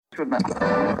Welcome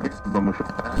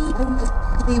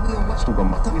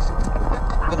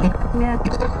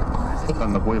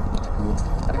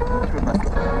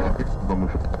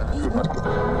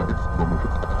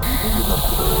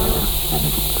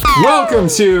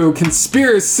to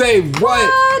Conspiracy Say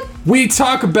What? We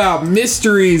talk about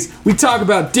mysteries, we talk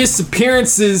about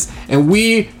disappearances, and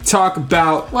we talk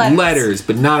about letters,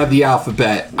 but not of the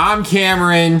alphabet. I'm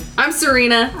Cameron. I'm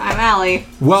Serena. I'm Allie.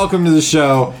 Welcome to the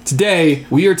show. Today,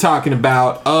 we are talking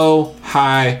about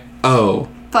Ohio.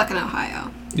 Fucking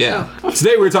Ohio. Yeah.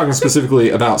 Today, we're talking specifically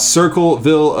about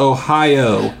Circleville,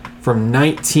 Ohio from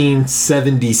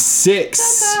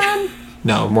 1976. Dun-dun.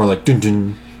 No, more like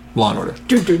dun-dun. Law and Order.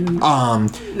 No.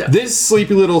 This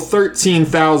sleepy little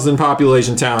 13,000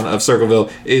 population town of Circleville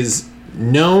is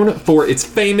known for its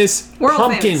famous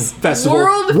pumpkin festival.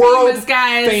 World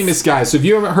famous, guys. So if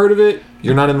you haven't heard of it,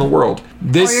 you're not in the world. Or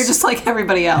you're just like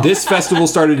everybody else. This festival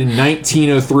started in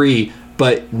 1903,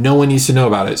 but no one needs to know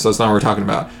about it, so that's not what we're talking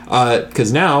about.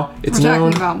 Because now it's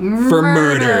known about for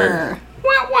murder.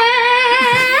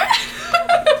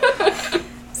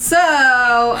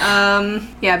 So,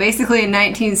 basically in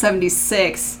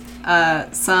 1976,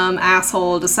 some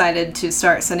asshole decided to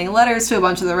start sending letters to a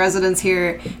bunch of the residents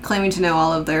here, claiming to know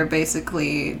all of their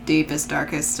basically deepest,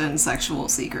 darkest, and sexual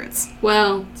secrets.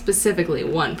 Well, specifically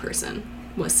one person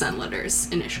was sent letters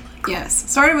initially.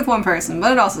 Yes. Started with one person,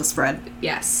 but it also spread.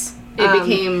 Yes. It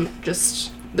became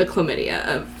just the chlamydia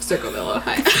of Circleville,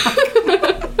 Ohio.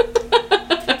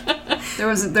 There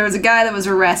was a guy that was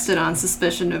arrested on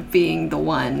suspicion of being the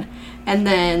one, and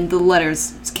then the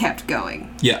letters kept going.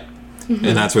 Yeah. Mm-hmm.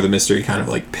 And that's where the mystery kind of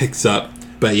like picks up.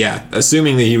 But yeah,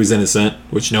 assuming that he was innocent,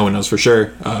 which no one knows for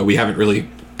sure, we haven't really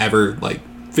ever like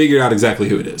figured out exactly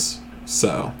who it is.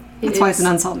 So that's why it's an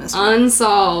unsolved mystery.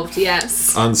 Unsolved,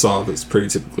 yes. Unsolved is pretty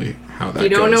typically how that goes.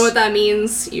 If you don't know what that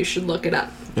means, you should look it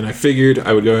up. And I figured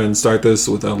I would go ahead and start this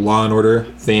with a Law and Order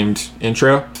themed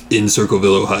intro. In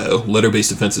Circleville, Ohio, letter-based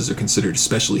offenses are considered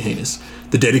especially heinous.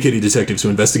 The dedicated detectives who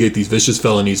investigate these vicious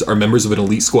felonies are members of an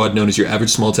elite squad known as your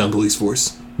average small-town police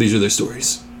force. These are their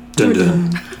stories. Dun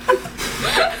dun.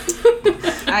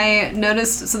 I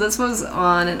noticed, so this was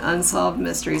on an Unsolved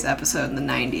Mysteries episode in the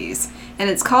 90s, and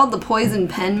it's called the Poison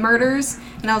Pen Murders,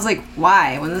 and I was like,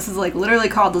 why? When this is like literally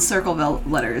called the Circleville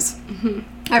letters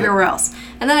everywhere else.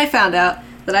 And then I found out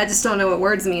that I just don't know what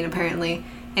words mean, apparently.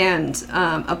 And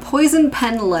a poison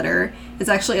pen letter is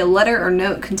actually a letter or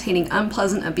note containing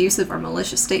unpleasant, abusive, or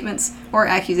malicious statements or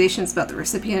accusations about the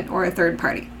recipient or a third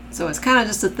party. So it's kind of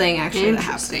just a thing, actually, that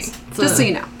happens. Just so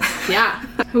you know. Yeah.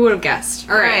 Who would have guessed?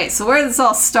 All right, so where does this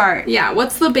all start? Yeah,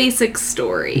 what's the basic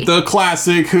story? The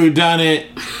classic whodunit.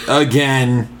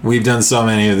 Again, we've done so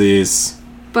many of these.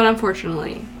 But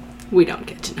unfortunately, we don't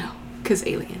get to know, because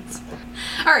aliens.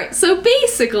 All right, so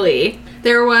basically,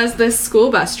 there was this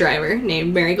school bus driver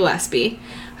named Mary Gillespie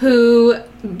who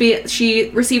she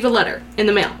received a letter in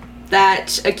the mail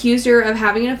that accused her of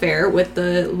having an affair with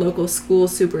the local school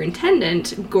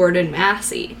superintendent, Gordon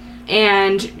Massey.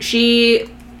 And she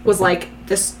was like,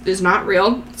 this is not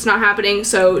real, it's not happening,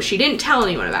 so she didn't tell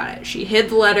anyone about it. She hid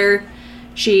the letter,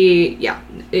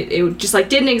 it just like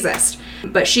didn't exist.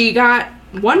 But she got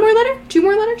one more letter? Two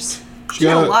more letters? She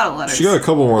got a lot of letters. She got a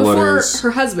couple more letters.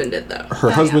 Her husband did, though. Her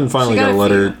husband finally got a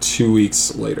letter 2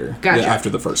 weeks later. Gotcha. After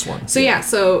the first one.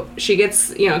 So she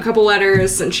gets, a couple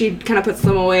letters, and she kind of puts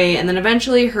them away, and then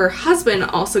eventually her husband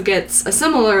also gets a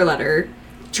similar letter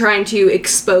trying to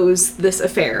expose this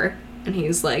affair. And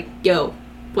he's like, yo,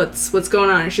 what's going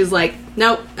on? And she's like,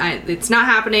 nope, it's not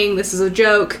happening. This is a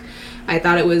joke. I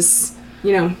thought it was,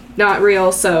 not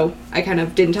real, so I kind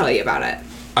of didn't tell you about it.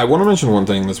 I want to mention one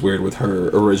thing that's weird with her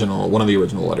one of the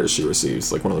original letters she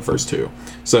receives, like one of the first two.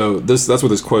 So that's where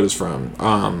this quote is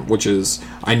from, which is,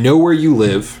 I know where you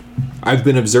live. I've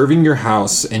been observing your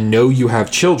house and know you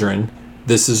have children.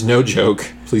 This is no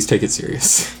joke. Please take it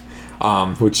serious.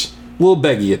 Which, a little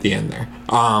beggy at the end there.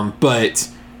 But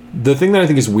the thing that I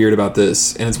think is weird about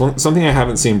this, and it's something I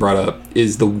haven't seen brought up,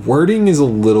 is the wording is a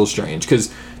little strange.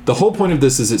 Because the whole point of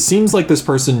this is it seems like this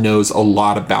person knows a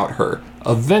lot about her,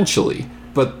 eventually.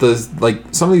 But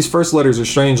some of these first letters are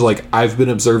strange, like, I've been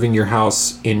observing your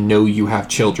house and know you have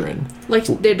children. Like,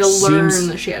 they had to learn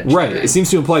that she had children. Right. It seems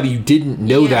to imply that you didn't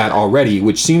know that already,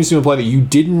 which seems to imply that you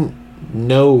didn't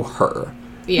know her.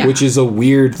 Yeah. Which is a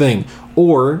weird thing.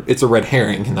 Or it's a red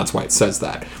herring, and that's why it says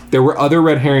that. There were other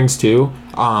red herrings, too.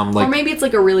 Or maybe it's,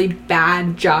 like, a really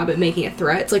bad job at making a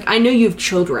threat. It's like, I know you have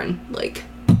children. Like,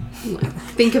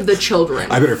 think of the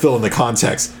children. I better fill in the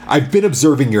context. I've been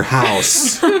observing your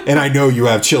house, and I know you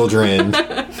have children.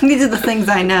 These are the things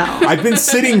I know. I've been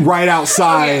sitting right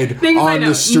outside on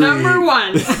the street. Number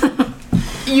one.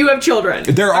 You have children.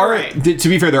 There All are, right. to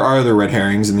be fair, there are other red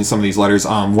herrings in some of these letters.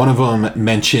 One of them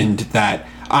mentioned that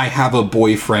I have a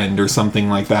boyfriend or something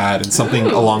like that, and something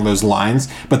along those lines.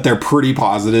 But they're pretty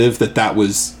positive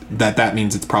that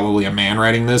means it's probably a man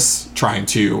writing this, trying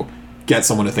to get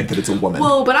someone to think that it's a woman.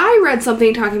 Well, but I read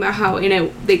something talking about how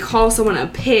they call someone a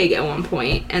pig at one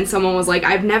point, and someone was like,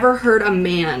 I've never heard a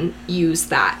man use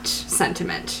that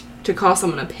sentiment to call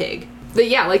someone a pig. But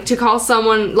yeah, like to call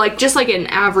someone like just like an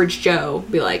average Joe,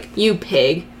 be like, you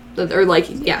pig. Or like,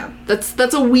 yeah,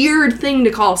 that's a weird thing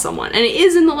to call someone, and it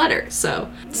is in the letter. So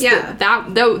Yeah.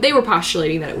 they were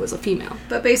postulating that it was a female.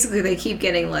 But basically, they keep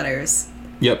getting letters,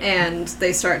 Yep. and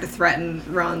they start to threaten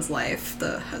Ron's life,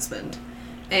 the husband.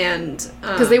 And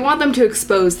Because they want them to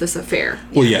expose this affair.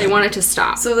 Well, yeah. They want it to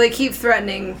stop. so they keep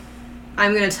threatening,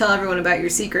 I'm going to tell everyone about your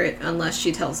secret unless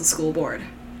she tells the school board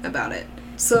about it.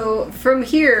 So from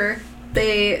here,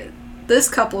 this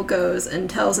couple goes and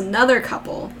tells another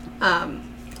couple,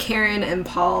 Karen and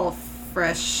Paul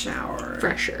Freshour.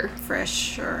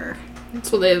 Fresher.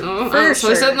 That's what they. That's what I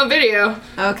Fresher. said in the video.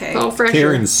 Okay. Oh, Fresher.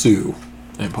 Karen Sue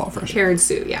and Paul Fresh. Karen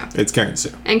Sue, yeah. It's Karen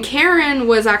Sue. And Karen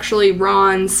was actually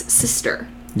Ron's sister.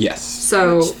 Yes.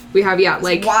 So we have,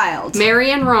 like wild.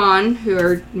 Mary and Ron, who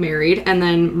are married, and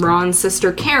then Ron's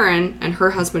sister Karen and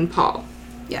her husband Paul.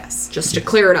 Yes. Just to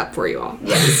clear it up for you all.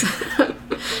 Yes.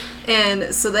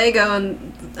 And so they go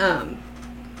and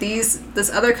this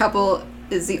other couple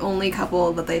is the only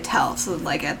couple that they tell. So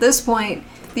like at this point,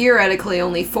 theoretically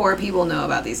only 4 people know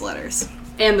about these letters.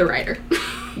 And the writer.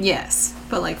 Yes.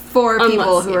 But like 4 Unless,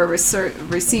 people who yeah. are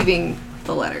receiving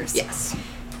the letters. Yes.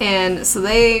 And so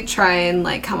they try and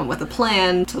like come up with a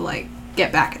plan to like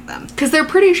get back at them. Because they're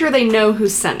pretty sure they know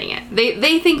who's sending it.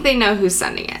 They think they know who's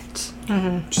sending it.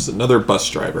 Just another bus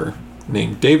driver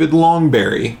named David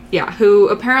Longberry. Yeah, who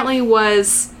apparently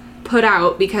was put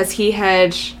out because he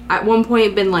had at one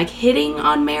point been like hitting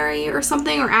on Mary or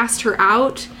something, or asked her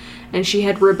out, and she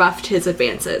had rebuffed his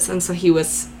advances, and so he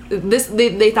was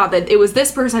they thought that it was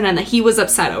this person and that he was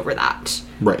upset over that.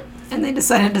 Right. And they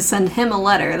decided to send him a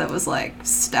letter that was like,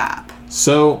 stop.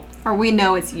 So Or we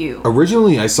know it's you.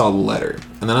 originally I saw the letter,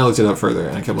 and then I looked it up further,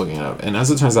 and I kept looking it up. And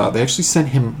as it turns out, they actually sent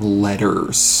him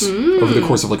letters over the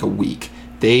course of like a week.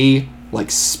 They like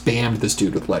spammed this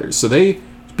dude with letters. So they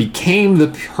became the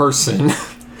person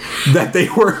that they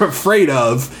were afraid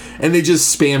of, and they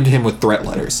just spammed him with threat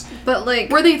letters. But like,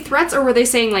 Were they threats or were they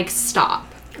saying like stop?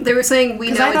 they were saying we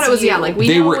know Because I thought it's it was you. like we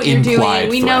They know were what you're doing. implied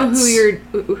We know threats.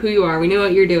 who you are. We know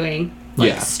what you're doing. Like,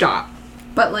 Yeah. stop.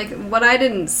 But like what I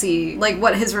didn't see, like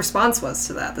what his response was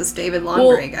to that, this David Well,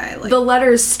 Longberry guy, like the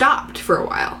letters stopped for a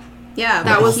while. yeah,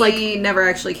 that but was, he never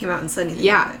actually came out and said anything.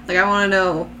 Yeah. about it. Like I want to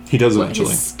know. He does What eventually.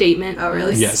 his statement. Oh,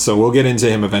 really? was. Yes, so we'll get into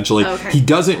him eventually. Okay. He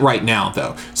doesn't right now,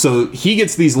 though. So he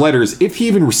gets these letters, if he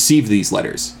even received these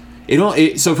letters.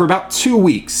 So for about 2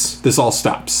 weeks, this all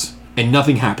stops, and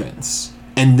nothing happens.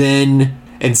 And then,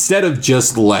 instead of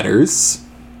just letters,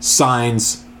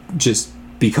 signs just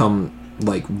become,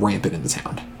 like, rampant in the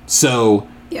town. So...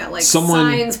 Yeah, like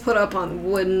Someone- signs put up on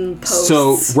wooden posts.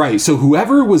 So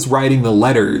whoever was writing the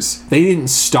letters, they didn't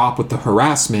stop with the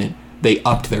harassment, they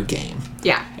upped their game.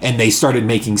 Yeah. And they started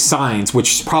making signs,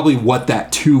 which is probably what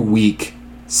that 2-week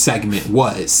segment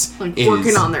was. Like is-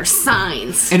 working on their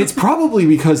signs. And it's probably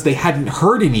because they hadn't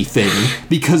heard anything,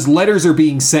 because letters are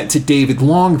being sent to David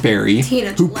Longberry,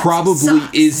 Tina who Gillespie probably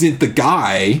sucks. isn't the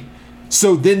guy.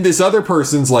 So then this other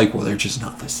person's like, well, they're just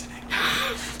not listening.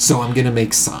 So I'm going to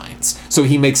make signs. So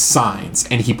he makes signs,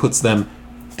 and he puts them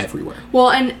everywhere.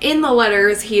 Well, and in the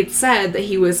letters, he had said that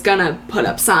he was gonna put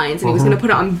up signs, and he was Uh-huh. gonna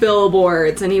put it on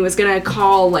billboards, and he was gonna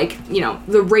call, like,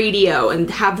 the radio and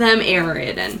have them air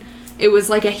it, and it was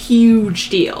like a huge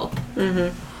deal. I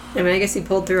mean, I guess he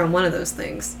pulled through on one of those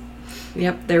things.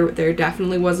 Yep, there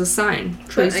definitely was a sign.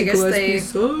 But I guess Gillespie they-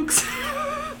 sucks.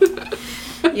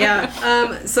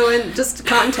 Yeah. So in just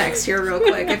context here, real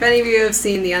quick, if any of you have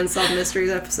seen the Unsolved Mysteries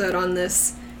episode on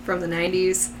this from the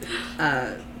 90s,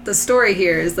 the story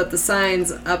here is that the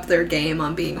signs up their game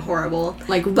on being horrible.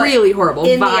 Like, But really horrible,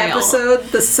 In vile. the episode,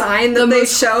 the sign that The they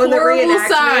most show in the horrible reenactment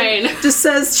sign. just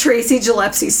says Tracy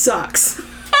Gillespie sucks.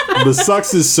 The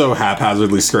sucks is so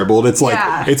haphazardly scribbled. It's like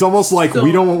Yeah. it's almost like So-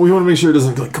 we want to make sure it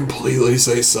doesn't like completely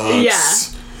say sucks.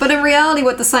 Yeah. But in reality,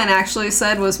 what the sign actually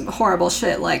said was horrible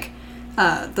shit. Like,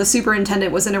 the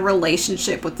superintendent was in a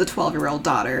relationship with the 12-year-old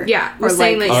daughter. Yeah, or we're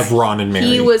saying like, that Of Ron and Mary.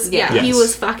 he was, he Yes.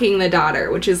 was fucking the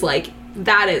daughter, which is like,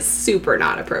 that is super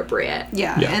not appropriate.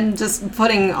 yeah, Yeah. and just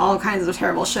putting all kinds of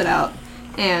terrible shit out.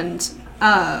 And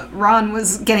Ron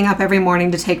was getting up every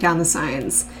morning to take down the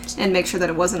signs and make sure that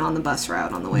it wasn't on the bus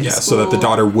route on the way to school. So that the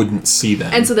daughter wouldn't see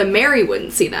them. And so that Mary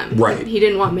wouldn't see them. Right. He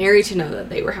didn't want Mary to know that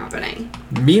they were happening.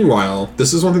 Meanwhile,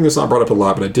 this is one thing that's not brought up a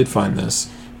lot, but I did find this.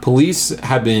 Police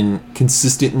had been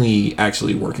consistently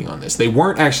actually working on this. They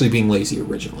weren't actually being lazy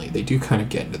originally. They do kind of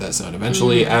get into that zone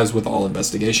eventually, as with all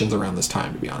investigations around this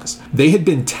time, to be honest. They had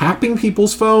been tapping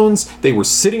people's phones. They were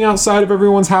sitting outside of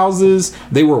everyone's houses.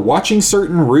 They were watching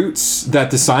certain routes that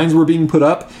the signs were being put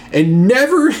up. And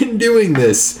never in doing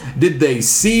this did they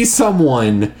see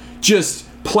someone just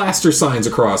plaster signs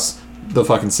across the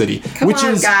fucking city. Which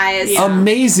on, is guys.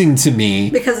 amazing to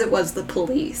me. Because it was the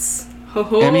police. Ho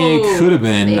ho. I mean, it could have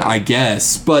been, I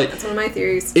guess, but That's one of my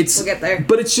theories. it's We'll get there.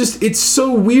 But it's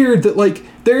so weird that like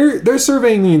they're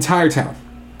surveying the entire town.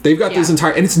 They've got this Yeah.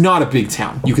 entire, and it's not a big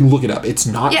town. You can look it up. It's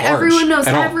not Yeah, large everyone knows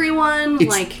at all. everyone.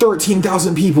 It's like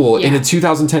 13,000 people. In Yeah. a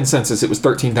 2010 census, it was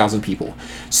 13,000 people.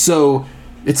 So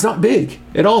it's not big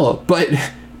at all. But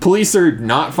police are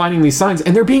not finding these signs,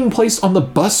 and they're being placed on the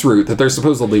bus route that they're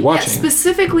supposedly watching.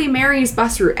 specifically Mary's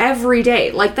bus route every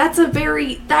day. Like that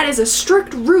is a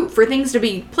strict route for things to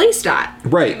be placed at.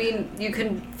 Right. I mean, you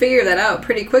can figure that out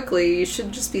pretty quickly. You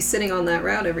should just be sitting on that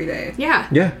route every day. Yeah.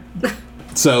 Yeah.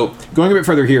 So, going a bit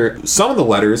further here, some of the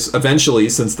letters, eventually,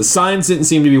 since the signs didn't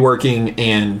seem to be working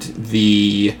and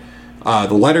the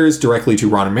letters directly to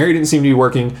Ron and Mary didn't seem to be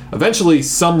working, eventually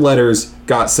some letters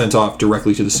got sent off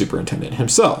directly to the superintendent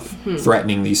himself,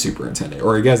 threatening the superintendent.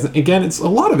 Or again, it's a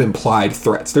lot of implied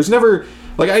threats. There's never,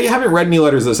 like, I haven't read any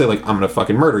letters that say, like, I'm going to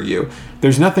fucking murder you.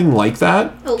 There's nothing like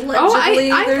that.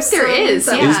 Allegedly, I there's think there some is,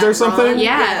 that yeah. Is there something? Ron-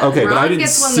 Yeah. Okay, but I Ron didn't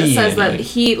gets one see that says that anything.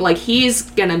 he's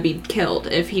gonna be killed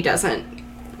if he doesn't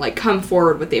like come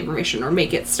forward with the information or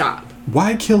make it stop.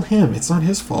 Why kill him? It's not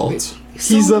his fault.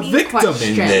 So He's a many victim in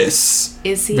questions. this.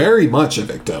 Is he? Very much a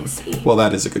victim. he? Well,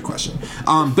 that is a good question.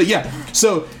 But yeah,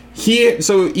 so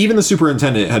even the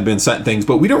superintendent had been sent things,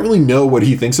 but we don't really know what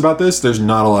he thinks about this. There's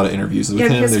not a lot of interviews with Yeah,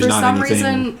 him. because There's for not some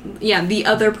anything. reason, the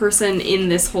other person in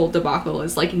this whole debacle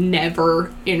is like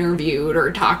never interviewed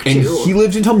or talked And to. he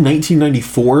lived until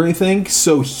 1994, I think.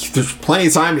 So there's plenty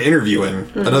of time to interview him.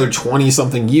 Another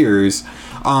 20-something years.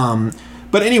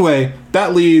 But anyway,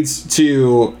 that leads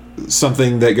to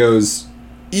something that goes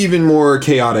even more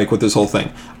chaotic with this whole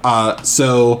thing.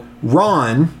 So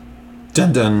Ron,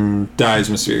 dies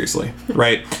mysteriously,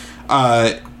 right?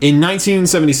 In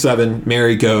 1977,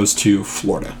 Mary goes to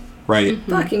Florida, right?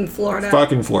 Fucking Florida.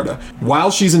 Fucking Florida.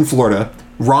 While she's in Florida,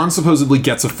 Ron supposedly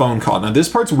gets a phone call. Now, this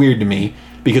part's weird to me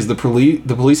because the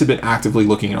police had been actively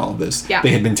looking at all of this. Yeah. They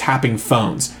had been tapping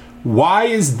phones. Why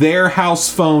is their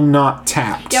house phone not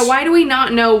tapped? Yeah, why do we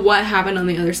not know what happened on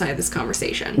the other side of this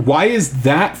conversation? Why is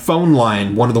that phone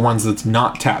line one of the ones that's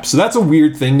not tapped? So that's a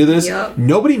weird thing to this. Yep.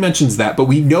 Nobody mentions that, but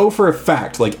we know for a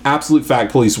fact, like absolute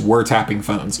fact, police were tapping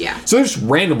phones. Yeah. So they're just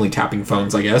randomly tapping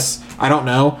phones, I guess. I don't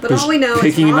know. But They're all we know is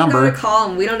picking a Ron got number. a call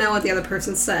and we don't know what the other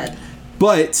person said.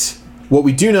 But what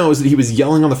we do know is that he was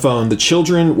yelling on the phone. The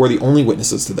children were the only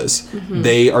witnesses to this.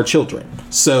 They are children.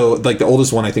 So, like, the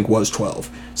oldest one, I think, was 12.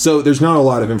 So there's not a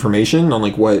lot of information on,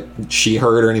 like, what she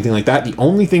heard or anything like that. The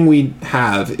only thing we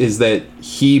have is that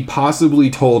he possibly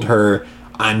told her,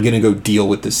 I'm going to go deal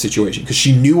with this situation. Because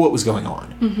she knew what was going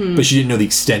on. But she didn't know the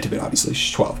extent of it, obviously.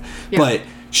 She's 12. Yeah. But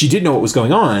she did know what was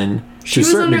going on She to a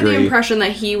was certain under degree. the impression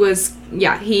that he was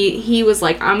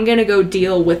like, I'm gonna go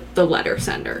deal with the letter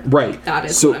sender. Right. That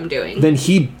is So what I'm doing. Then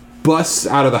he busts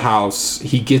out of the house.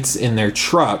 He gets in their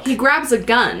truck. He grabs a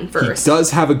gun He first.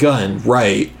 does have a gun,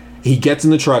 right? He gets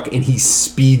in the truck and he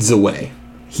speeds away.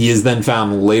 He is then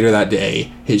found later that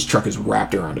day. His truck is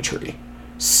wrapped around a tree.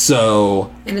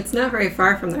 So, And it's not very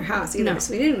far from their house either, No.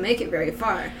 so we didn't make it very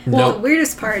far. No. The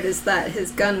weirdest part is that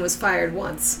his gun was fired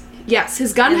once. Yes,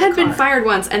 his gun In the had been car. fired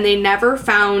once, and they never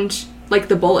found like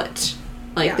the bullet.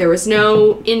 Like Yeah. there was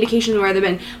no indication where they've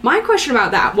been. My question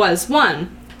about that was one.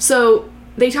 So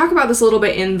they talk about this a little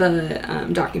bit in the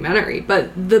documentary, but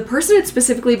the person had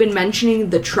specifically been mentioning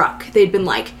the truck. They'd been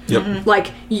like, Yep.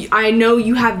 like I know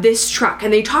you have this truck,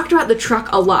 and they talked about the truck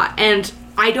a lot. And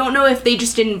I don't know if they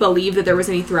just didn't believe that there was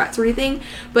any threats or anything,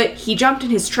 but he jumped in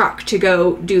his truck to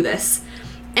go do this.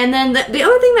 And then the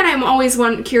other thing that I'm always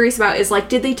curious about is, like,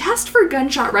 did they test for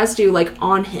gunshot residue, like,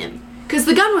 on him? Because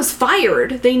the gun was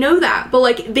fired. They know that. But,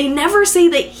 like, they never say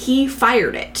that he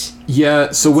fired it.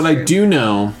 yeah, so what I true. do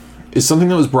know is something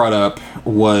that was brought up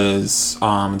was,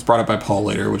 it's brought up by Paul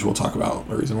later, which we'll talk about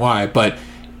the reason why, but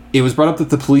it was brought up that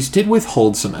the police did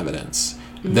withhold some evidence.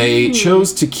 They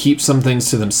chose to keep some things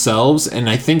to themselves, and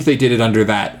I think they did it under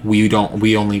that we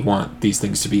only want these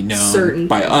things to be known Certain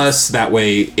by things. us. That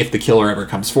way, if the killer ever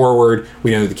comes forward,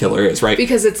 we know who the killer is, right?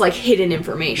 Because it's like hidden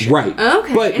information. Right.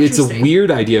 Okay. But it's a interesting.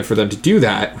 weird idea for them to do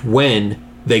that when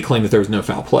they claim that there was no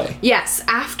foul play. Yes,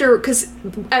 because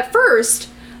at first,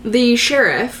 the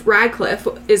sheriff, Radcliffe,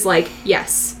 is like,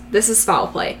 yes, this is foul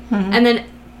play. And then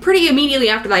pretty immediately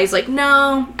after that, he's like,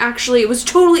 no, actually, it was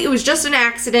just an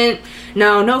accident.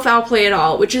 No foul play at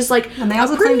all, which is like... And they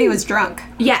also claimed he was drunk.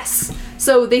 Yes.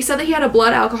 So they said that he had a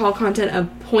blood alcohol content of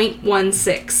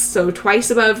 0.16, so twice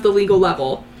above the legal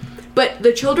level. But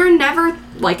the children never,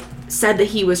 said that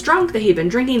he was drunk, that he'd been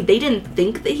drinking. They didn't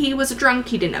think that he was drunk.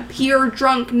 He didn't appear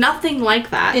drunk. Nothing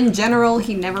like that. In general,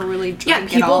 he never really drank Yeah, at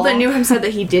people all. that knew him said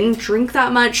that he didn't drink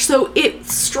that much. So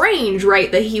it's strange, right,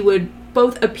 that he would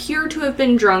both appear to have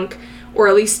been drunk, or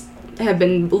at least have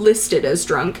been listed as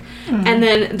drunk. And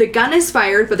then the gun is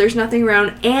fired, but there's nothing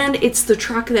around, and it's the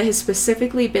truck that has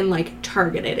specifically been,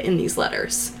 targeted in these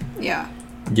letters. Yeah.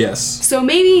 Yes. So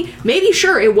maybe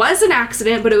sure, it was an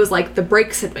accident, but it was the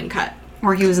brakes had been cut.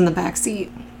 Or he was in the back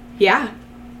seat. Yeah.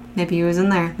 Maybe he was in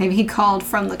there. Maybe he called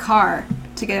from the car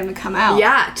to get him to come out.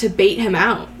 Yeah, to bait him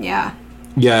out. Yeah.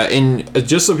 Yeah, and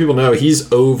just so people know,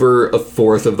 he's over a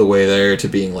fourth of the way there to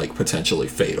being potentially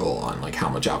fatal on how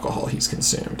much alcohol he's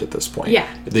consumed at this point. Yeah.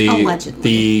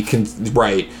 Allegedly.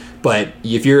 Right, but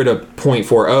if you're at a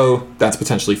 0.40, that's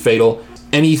potentially fatal.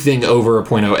 Anything over a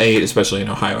 0.08, especially in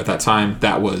Ohio at that time,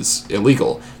 that was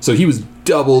illegal. So he was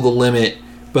double the limit.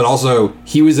 But also,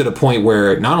 he was at a point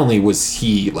where not only was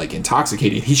he,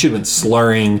 intoxicated, he should have been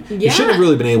slurring. He Yeah. shouldn't have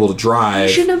really been able to drive.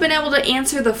 You shouldn't have been able to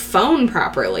answer the phone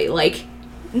properly.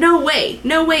 No way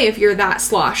if you're that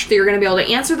sloshed that you're going to be able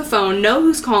to answer the phone, know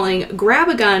who's calling, grab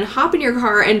a gun, hop in your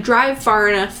car, and drive far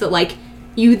enough that,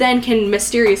 you then can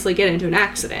mysteriously get into an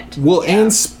accident. Well,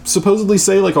 and supposedly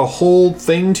say, a whole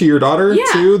thing to your daughter, Yeah.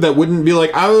 too, that wouldn't be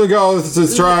like, I'm going to go,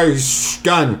 let's try,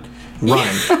 gun, run.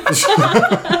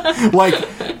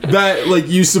 That,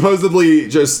 you supposedly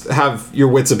just have your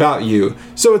wits about you.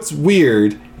 So it's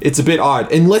weird. It's a bit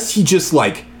odd. Unless he just,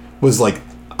 was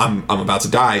I'm about to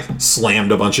die,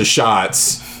 slammed a bunch of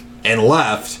shots, and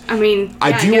left. I mean, yeah,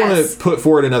 I do want to put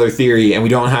forward another theory, and we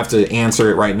don't have to answer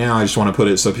it right now. I just want to put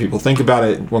it so people think about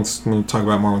it. We'll talk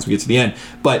about it more once we get to the end.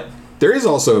 But there is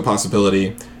also a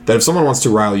possibility that if someone wants to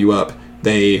rile you up,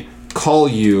 they call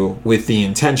you with the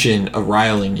intention of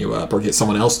riling you up, or get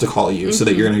someone else to call you so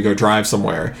that you're going to go drive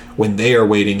somewhere when they are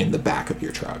waiting in the back of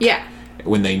your truck. Yeah.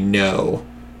 When they know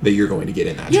that you're going to get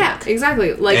in that Yeah, truck.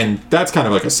 exactly. And that's kind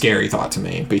of a scary thought to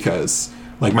me, because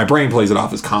my brain plays it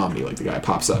off as comedy. The guy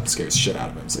pops up and scares the shit out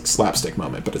of him. It's slapstick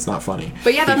moment, but it's not funny.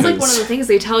 But yeah, that's one of because- the things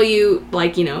they tell you,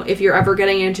 if you're ever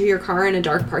getting into your car in a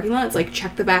dark parking lot, it's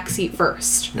check the back seat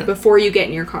first before you get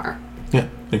in your car. Yeah,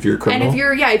 if you're a criminal. And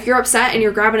if you're upset and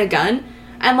you're grabbing a gun,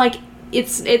 and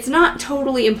it's not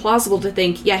totally implausible to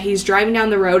think, he's driving down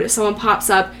the road, if someone pops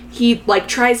up, he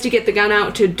tries to get the gun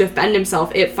out to defend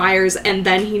himself, it fires, and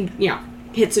then he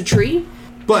hits a tree.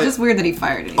 But It's just weird that he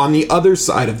fired it. on the other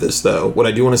side of this, though, what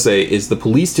I do want to say is the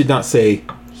police did not say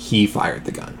he fired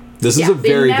the gun. This is a they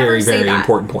very, never very, say very that.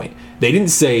 important point. They didn't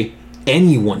say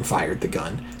anyone fired the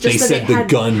gun. Just they that said it the had-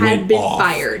 gun had went been off.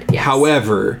 fired, yes.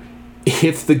 However,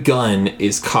 if the gun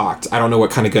is cocked, I don't know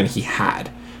what kind of gun he had,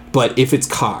 but if it's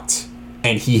cocked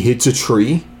and he hits a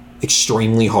tree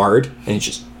extremely hard and it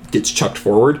just gets chucked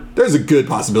forward, there's a good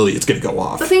possibility it's going to go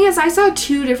off. The thing is, I saw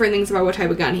two different things about what type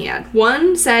of gun he had.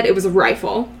 One said it was a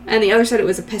rifle, and the other said it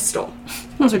was a pistol.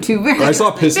 Those are two very I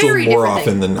saw pistol Very more different often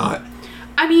things. than not.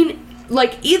 I mean,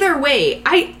 either way,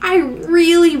 I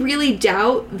really, really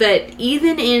doubt that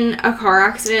even in a car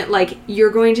accident, you're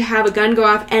going to have a gun go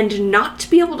off and not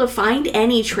be able to find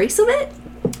any trace of it.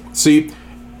 See,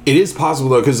 it is possible,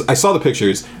 though, because I saw the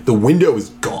pictures. The window is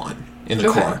gone in the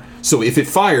Okay. car. So if it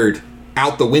fired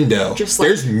out the window, Just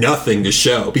there's nothing to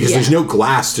show, because Yeah. there's no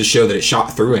glass to show that it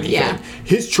shot through anything. Yeah.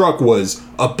 His truck was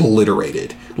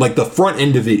obliterated. The front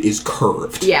end of it is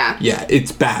curved. Yeah. Yeah,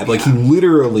 it's bad. He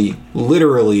literally,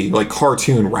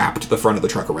 cartoon wrapped the front of the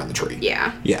truck around the tree.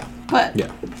 Yeah. Yeah. But Yeah.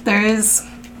 there is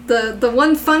the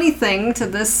one funny thing to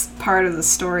this part of the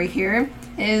story here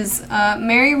is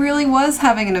Mary really was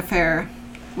having an affair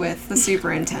with the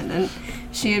superintendent.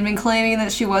 She had been claiming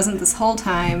that she wasn't this whole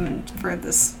time for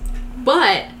this.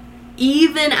 But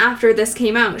even after this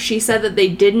came out, she said that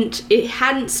it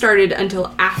hadn't started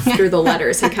until after the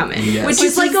letters had come in. Yes. Which Which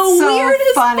is a is so weird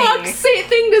as funny. fuck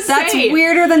thing to That's say.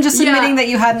 weirder than just Yeah. admitting that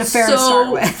you had an affair to start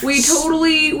So with.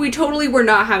 we totally were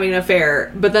not having an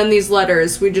affair, but then these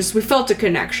letters, we felt a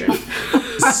connection.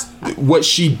 What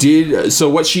she did, so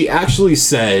what she actually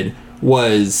said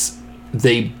was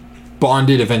they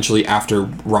bonded eventually after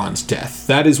Ron's death.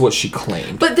 That is what she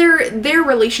claimed. But their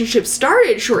relationship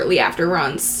started shortly after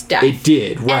Ron's death. It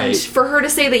did, right. And for her to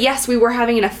say that, yes, we were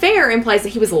having an affair implies that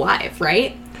he was alive,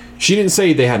 right? She didn't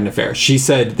say they had an affair. She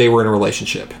said they were in a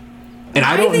relationship. And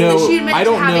I don't think know. that she admitted I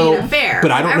don't to having know. an affair.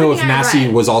 But I don't know if Everything I Massey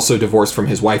read. was also divorced from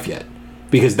his wife yet,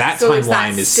 because that So is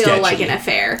timeline that is still sketchy. like an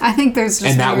affair? I think there's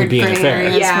just And that would weird be an gray affair.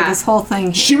 areas Yeah. with this whole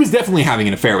thing. She was definitely having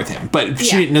an affair with him, but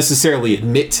she Yeah. didn't necessarily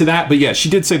admit to that. But yeah, she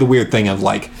did say the weird thing of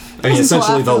like, I mean, Wasn't until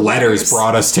essentially after the the letters letters.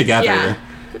 brought us together. Yeah.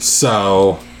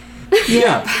 So,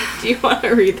 yeah. Do you want to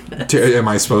read this? Am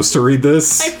I supposed to read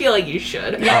this? I feel like you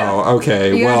should. Oh,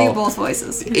 okay. You gotta do Well, both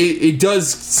voices. it does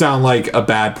sound like a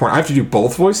bad porn. I have to do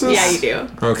both voices? Yeah, you do.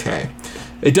 Okay.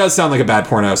 It does sound like a bad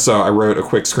porno, so I wrote a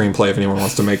quick screenplay if anyone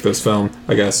wants to make this film,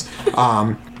 I guess.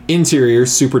 Interior,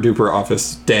 super duper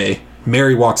office, day.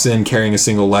 Mary walks in carrying a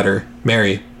single letter.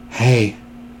 Mary, hey,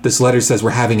 this letter says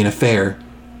we're having an affair.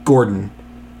 Gordon,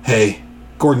 hey.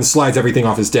 Gordon slides everything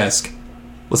off his desk.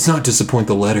 Let's not disappoint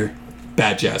the letter.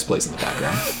 Bad jazz plays in the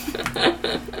background.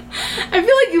 I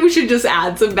feel like we should just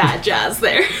add some bad jazz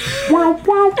there.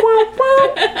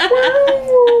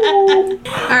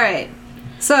 Alright.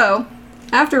 So,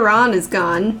 after Ron is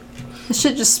gone, the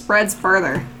shit just spreads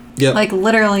further. Yep. Like,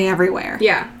 literally everywhere.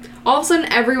 Yeah. All of a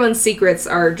sudden, everyone's secrets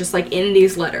are just like in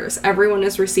these letters. Everyone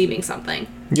is receiving something.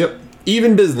 Yep.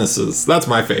 Even businesses. That's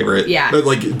my favorite. Yeah. But,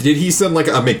 like, did he send, like,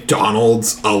 a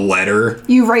McDonald's a letter?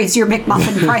 You raised your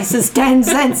McMuffin prices 10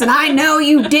 cents, and I know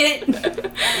you did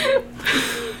it!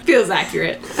 Feels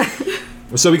accurate.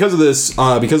 So because of this,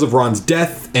 because of Ron's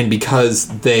death, and because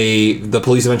the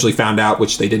police eventually found out,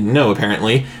 which they didn't know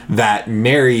apparently, that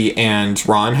Mary and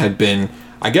Ron had been,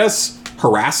 I guess,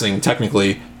 harassing,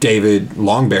 technically, David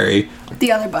Longberry,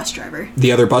 The other bus driver.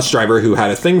 the other bus driver who had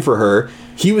a thing for her.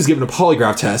 He was given a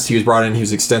polygraph test. He was brought in. He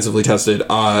was extensively tested,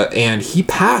 and he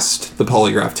passed the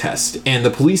polygraph test. And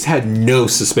the police had no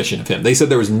suspicion of him. They said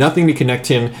there was nothing to connect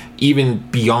him, even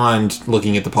beyond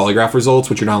looking at the polygraph results,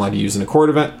 which you're not allowed to use in a court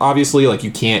event. Obviously, like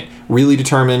you can't really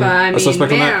determine But I a mean,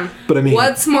 suspect on man, that. But I mean,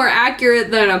 what's more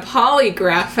accurate than a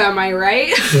polygraph? Am I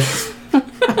right?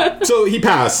 so he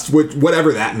passed,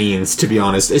 whatever that means. To be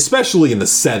honest, especially in the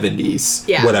 70s,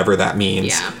 Yeah. whatever that means.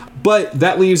 Yeah. But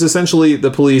that leaves essentially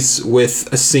the police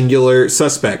with a singular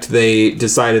suspect. They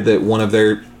decided that one of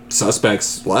their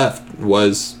suspects left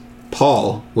was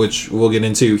Paul, which we'll get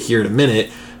into here in a minute.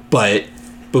 But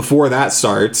before that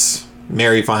starts,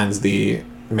 Mary finds the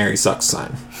Mary Sucks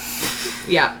sign,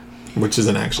 Yeah. which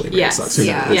isn't actually Mary Yes, Sucks. Who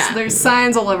Yeah, knows? Yeah. there's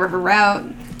signs all over her route.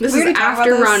 This We is already talked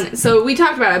after about Ron. this. So we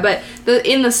talked about it, but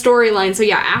in the storyline, so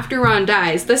yeah, after Ron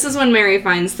dies, this is when Mary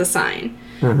finds the sign.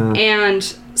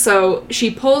 And so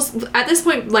she pulls, at this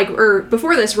point, like, or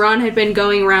before this, Ron had been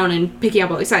going around and picking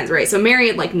up all these signs, right? So Mary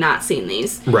had, like, not seen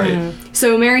these. Right.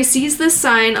 So Mary sees this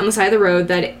sign on the side of the road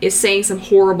that is saying some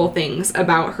horrible things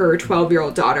about her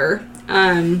 12-year-old daughter.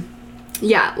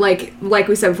 Yeah, like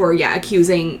we said before, yeah,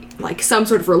 accusing, like, some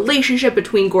sort of relationship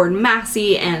between Gordon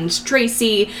Massey and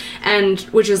Tracy, and,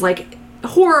 which is, like,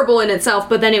 horrible in itself,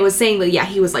 but then it was saying that, yeah,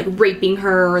 he was, like, raping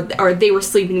her, or they were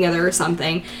sleeping together or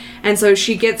something. And so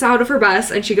she gets out of her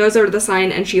bus, and she goes over to the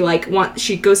sign, and she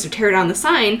goes to tear down the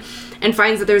sign, and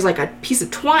finds that there's, like, a piece of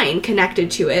twine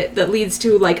connected to it that leads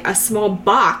to, like, a small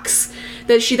box,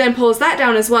 that she then pulls that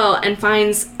down as well, and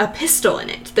finds a pistol in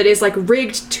it that is, like,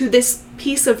 rigged to this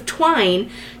piece of twine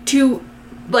to,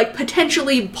 like,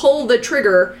 potentially pull the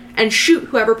trigger and shoot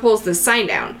whoever pulls this sign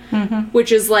down.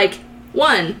 Which is, like,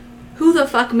 one, who the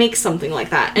fuck makes something like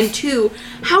that? And two,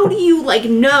 how do you, like,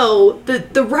 know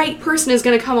that the right person is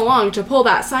going to come along to pull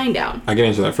that sign down? I can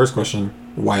answer that first question.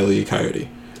 Wile E. Coyote.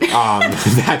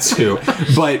 That's who.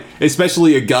 But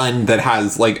especially a gun that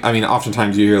has, like, I mean,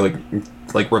 oftentimes you hear,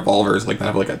 like revolvers, like, that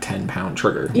have, like, a 10-pound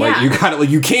trigger. Yeah. Like, you gotta, like,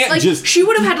 you can't Like, just... she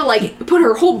would have had to, like, put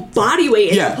her whole body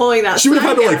weight into pulling that she would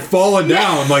have sign had to, like, down. fallen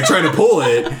down, like, trying to pull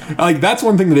it. Like, that's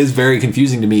one thing that is very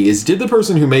confusing to me, is did the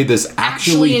person who made this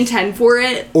Actually intend for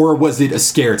it? or was it a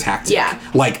scare tactic? Yeah.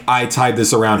 Like, I tied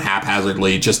this around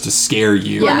haphazardly just to scare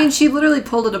you. Yeah. I mean, she literally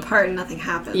pulled it apart and nothing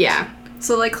happened. Yeah.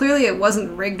 So, like, clearly it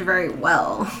wasn't rigged very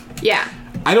well. Yeah.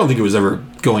 I don't think it was ever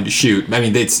going to shoot. I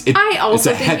mean, I it's also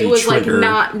a think heavy it was, trigger. like,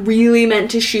 not really meant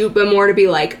to shoot, but more to be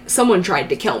like, someone tried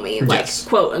to kill me. Like, Yes.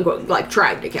 quote unquote, like,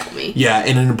 tried to kill me. Yeah,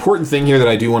 and an important thing here that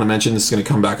I do want to mention, this is going to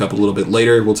come back up a little bit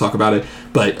later, we'll talk about it,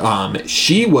 but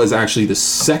she was actually the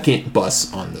second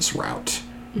bus on this route,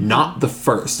 not the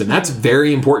first, and that's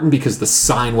very important because the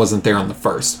sign wasn't there on the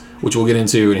first, which we'll get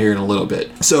into here in a little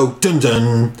bit. So, dun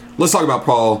dun, let's talk about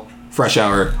Paul Fresh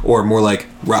Hour, or more like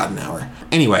Rotten Hour.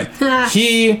 Anyway,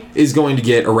 he is going to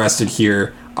get arrested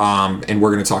here and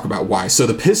we're going to talk about why. So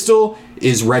the pistol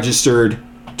is registered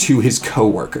to his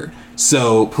coworker.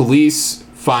 So police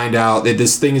find out that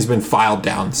this thing has been filed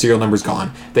down. Serial number's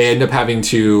gone. They end up having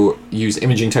to use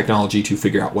imaging technology to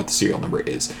figure out what the serial number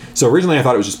is. So originally I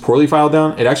thought it was just poorly filed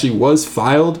down. It actually was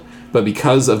filed, but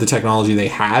because of the technology they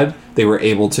had, they were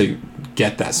able to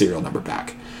get that serial number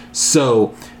back.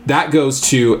 So that goes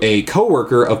to a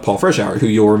coworker of Paul Freshour, who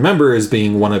you'll remember as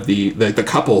being one of the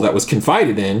couple that was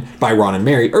confided in by Ron and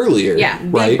Mary earlier. Yeah, the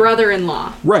right?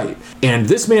 brother-in-law. Right. And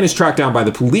this man is tracked down by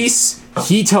the police.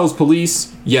 He tells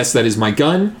police, yes, that is my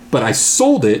gun, but I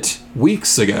sold it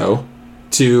weeks ago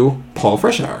to Paul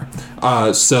Freshour.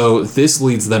 So this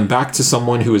leads them back to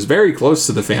someone who is very close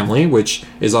to the family, which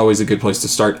is always a good place to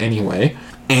start anyway.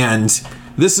 And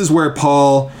this is where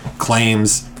Paul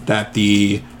claims that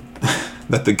the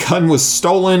gun was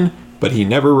stolen, but he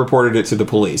never reported it to the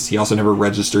police. He also never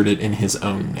registered it in his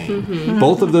own name. Mm-hmm.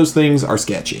 Both of those things are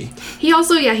sketchy. He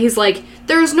also, he's like,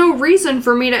 there's no reason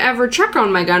for me to ever check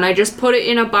on my gun. I just put it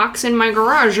in a box in my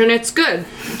garage and it's good.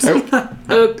 It's like,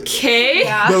 okay.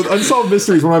 Yeah. No, Unsolved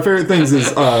Mysteries, one of my favorite things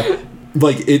is,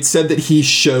 it said that he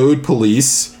showed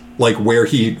police, where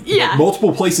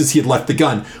multiple places he had left the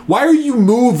gun. Why are you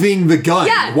moving the gun?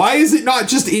 Yeah. Why is it not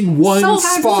just in one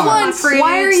spot? One,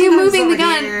 why are you moving the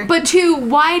gun? Here. But two,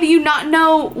 why do you not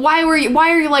know? Why are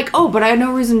you like, oh, but I have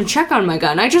no reason to check on my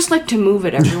gun. I just like to move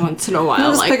it every once in a while.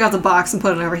 I'll just pick out the box and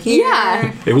put it over here.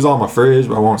 Yeah. It was on my fridge,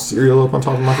 but I want cereal up on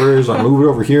top of my fridge. I move it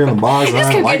over here in the box. And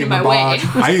I like it in the box.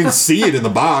 I didn't see it in the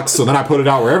box, so then I put it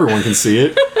out where everyone can see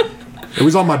it. It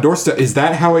was on my doorstep. Is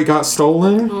that how it got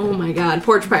stolen? Oh my god,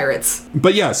 porch pirates.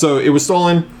 But yeah, so it was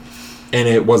stolen, and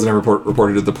it wasn't ever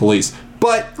reported to the police.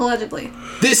 But allegedly,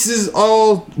 this is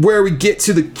all where we get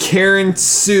to the Karen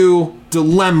Sue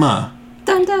dilemma.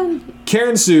 Dun dun.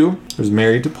 Karen Sue was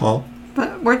married to Paul.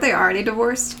 But weren't they already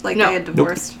divorced? No. They had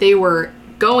divorced? Nope. They were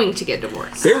going to get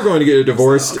divorced. They were going to get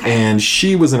divorced, Okay. and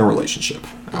she was in a relationship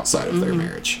outside of their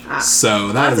marriage. So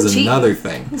that is another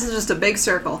thing. This is just a big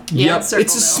circle. Yeah, Yep,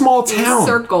 it's a small town.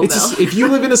 If you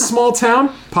live in a small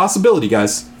town, possibility,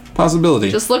 guys. Possibility.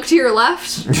 Just look to your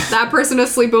left. That person is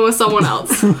sleeping with someone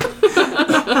else.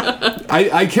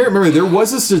 I can't remember. There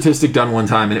was a statistic done one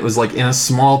time, and it was in a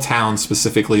small town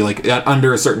specifically,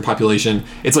 under a certain population,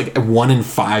 it's 1 in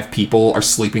 5 people are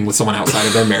sleeping with someone outside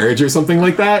of their marriage or something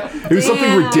like that. It was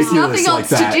something ridiculous There's nothing like else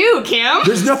that. to do, Cam.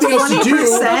 There's nothing else to do.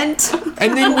 20%.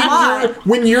 And then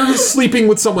when you're sleeping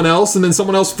with someone else, and then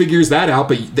someone else figures that out,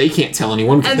 but they can't tell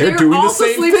anyone because And they're doing the also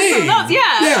same sleeping with thing. someone else,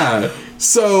 yeah.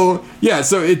 So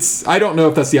it's, I don't know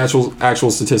if that's the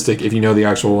actual statistic. If you know the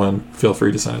actual one, feel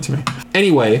free to send it to me.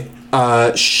 Anyway,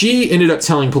 she ended up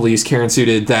telling police, Karen Sue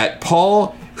did, that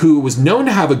Paul, who was known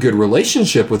to have a good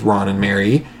relationship with Ron and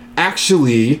Mary,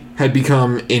 actually had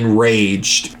become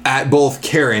enraged at both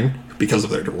Karen, because of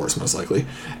their divorce most likely,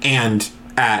 and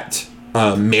at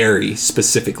Mary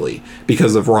specifically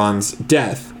because of Ron's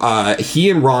death. He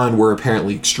and Ron were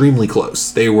apparently extremely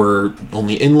close. They were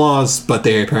only in-laws, but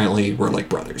they apparently were like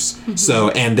brothers. Mm-hmm. So,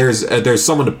 and there's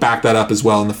someone to back that up as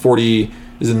well. In the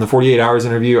 48 Hours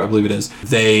interview, I believe it is,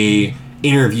 they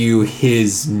interview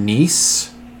his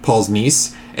niece, Paul's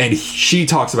niece, and she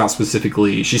talks about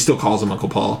specifically, she still calls him Uncle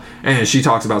Paul, and she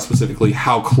talks about specifically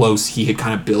how close he had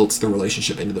kind of built the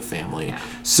relationship into the family. Yeah.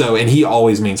 So, and he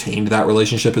always maintained that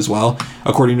relationship as well,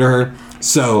 according to her.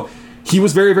 So, he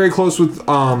was very, very close with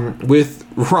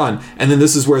Ron. And then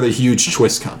this is where the huge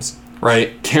twist comes,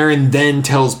 right? Karen then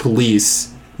tells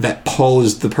police that Paul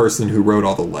is the person who wrote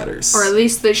all the letters. Or at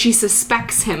least that she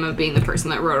suspects him of being the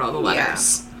person that wrote all the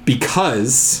letters. Yeah.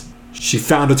 Because she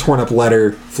found a torn up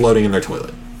letter floating in their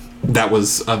toilet that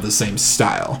was of the same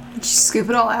style. Did she scoop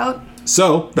it all out?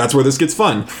 So, that's where this gets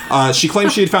fun. She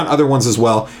claimed she had found other ones as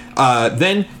well.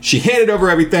 Then, she handed over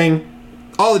everything,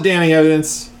 all the damning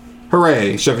evidence.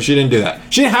 Hooray, she didn't do that.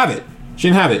 She didn't have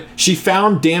it. She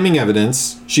found damning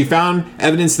evidence. She found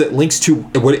evidence that links to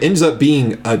what ends up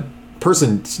being a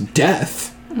person's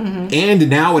death. Mm-hmm. And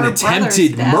now an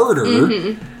attempted murder.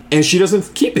 Mm-hmm. And she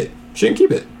doesn't keep it. She didn't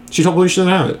keep it. She told police she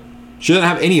didn't have it. She didn't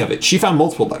have any of it. She found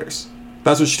multiple letters.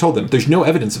 That's what she told them. There's no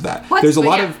evidence of that. What? There's a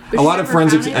lot of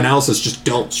forensic analysis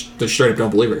they straight up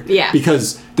don't believe her. Yeah.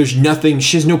 Because there's nothing,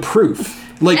 she has no proof.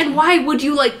 And why would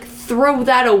you throw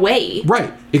that away?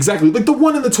 Right. Exactly. The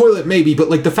one in the toilet maybe,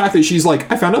 but the fact that she's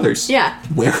I found others. Yeah.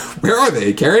 Where are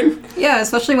they, Karen? Yeah,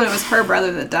 especially when it was her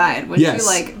brother that died. Wouldn't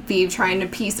Yes. you be trying to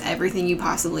piece everything you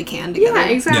possibly can together? Yeah,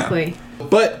 exactly. Yeah.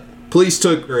 But police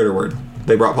took her at her word.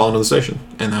 They brought Paul into the station,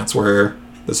 and that's where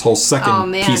this whole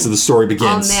second piece of the story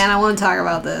begins. Oh man, I want to talk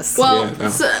about this. Well,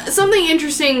 something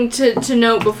interesting to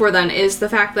note before then is the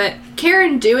fact that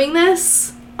Karen doing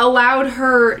this allowed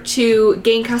her to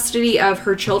gain custody of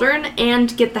her children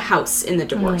and get the house in the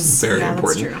divorce. Very Yeah, that's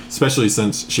important. true. Especially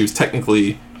since she was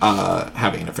technically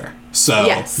having an affair. So,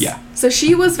 Yes. yeah. So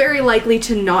she was very likely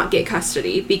to not get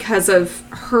custody because of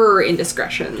her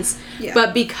indiscretions. Yeah.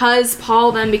 But because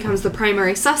Paul then becomes the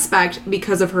primary suspect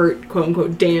because of her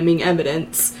quote-unquote damning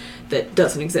evidence that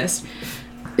doesn't exist,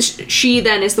 she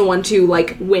then is the one to,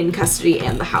 like, win custody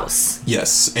and the house.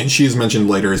 Yes, and she is mentioned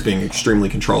later as being extremely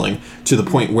controlling to the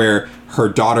point where her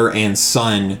daughter and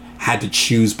son had to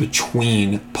choose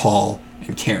between Paul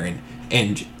and Karen.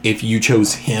 And if you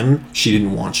chose him, she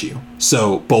didn't want you.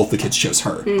 So both the kids chose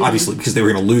her. Obviously, because they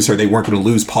were going to lose her. They weren't going to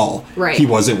lose Paul. Right. He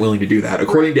wasn't willing to do that.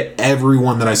 According to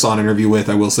everyone that I saw an interview with,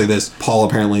 I will say this, Paul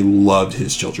apparently loved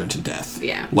his children to death.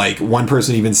 Yeah. Like, one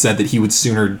person even said that he would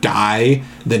sooner die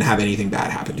than have anything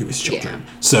bad happen to his children.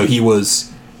 Yeah. So he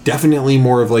was definitely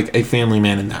more of, like, a family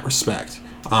man in that respect.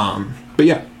 But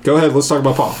yeah, go ahead. Let's talk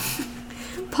about Paul.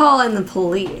 Paul and the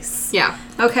police. Yeah.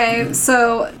 Okay,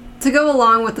 so to go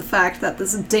along with the fact that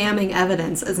this damning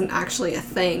evidence isn't actually a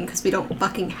thing, because we don't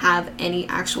fucking have any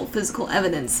actual physical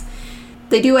evidence,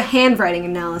 they do a handwriting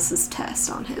analysis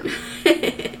test on him.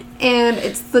 And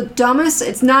it's the dumbest,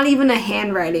 it's not even a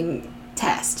handwriting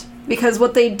test. Because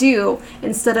what they do,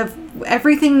 instead of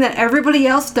everything that everybody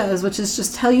else does, which is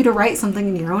just tell you to write something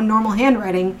in your own normal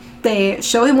handwriting, they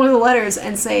show him one of the letters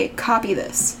and say, copy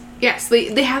this. Yes,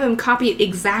 they have him copy it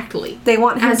exactly. They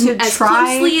want him to as try...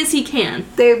 closely as he can.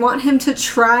 They want him to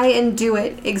try and do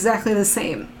it exactly the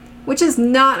same, which is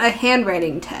not a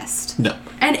handwriting test. No.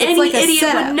 And It's any like a idiot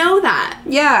setup. would know that.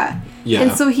 Yeah. Yeah.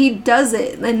 And so he does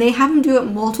it, and they have him do it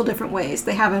multiple different ways.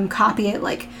 They have him copy it,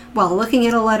 like, while looking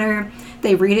at a letter.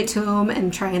 They read it to him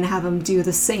and try and have him do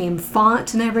the same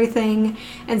font and everything.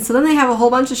 And so then they have a whole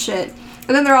bunch of shit.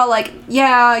 And then they're all like,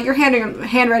 yeah, your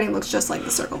handwriting looks just like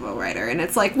the Circleville writer. And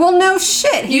it's like, well, no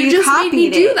shit. You He just made me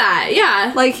copied do it. that,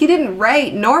 yeah. Like, he didn't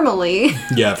write normally.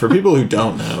 Yeah, for people who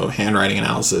don't know, handwriting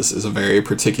analysis is a very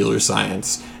particular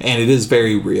science, and it is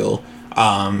very real.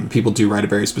 People do write a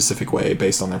very specific way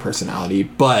based on their personality,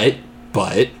 but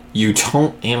you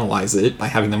don't analyze it by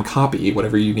having them copy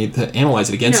whatever you need to analyze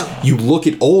it against. No. You look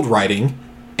at old writing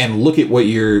and look at what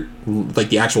you're, like,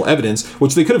 the actual evidence,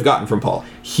 which they could have gotten from Paul.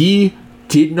 He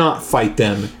did not fight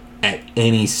them at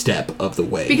any step of the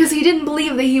way. Because he didn't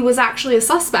believe that he was actually a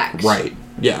suspect. Right,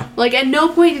 yeah. Like, at no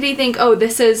point did he think, oh,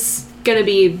 this is gonna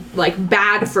be, like,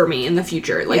 bad for me in the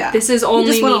future. Like, Yeah. this is He only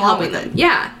just went me along helping with them. it.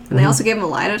 Yeah. And they also gave him a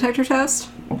lie detector test.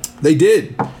 They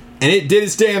did. And it did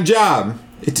its damn job.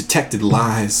 It detected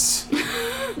lies.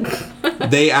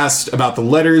 They asked about the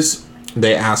letters.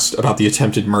 They asked about the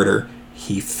attempted murder.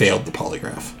 He failed the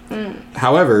polygraph.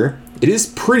 However, it is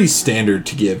pretty standard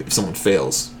to give, if someone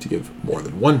fails, to give more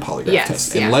than one polygraph Yes,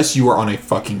 test. yeah. Unless you are on a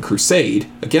fucking crusade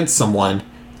against someone,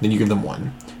 then you give them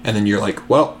one. And then you're like,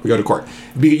 well, we go to court.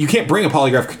 You can't bring a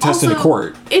polygraph test into Also,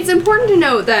 court. It's important to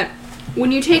note that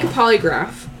when you take a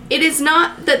polygraph, it is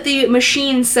not that the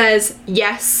machine says,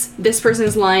 yes, this person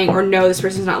is lying, or no, this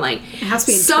person's not lying. It has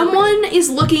to be Someone is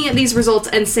looking at these results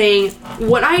and saying,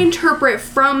 what I interpret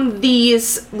from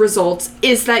these results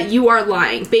is that you are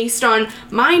lying based on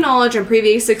my knowledge and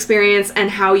previous experience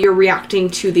and how you're reacting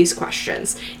to these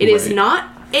questions. It is Right. not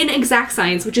an exact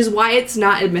science, which is why it's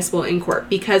not admissible in court,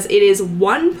 because it is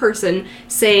one person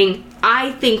saying,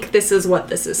 I think this is what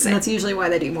this is And saying. that's usually why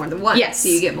they do more than one. Yes. So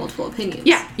you get multiple opinions.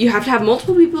 Yeah, you have to have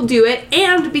multiple people do it,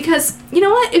 and because, you know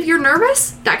what, if you're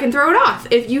nervous, that can throw it off.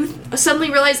 If you suddenly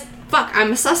realize, fuck,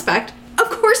 I'm a suspect, of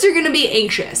course you're gonna be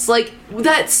anxious. Like,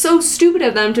 that's so stupid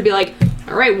of them to be like,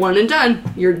 alright, one and done,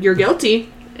 you're guilty.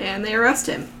 And they arrest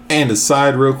him. And a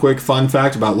side, real quick, fun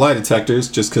fact about lie detectors,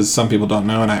 just because some people don't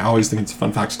know, and I always think it's a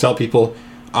fun fact to tell people.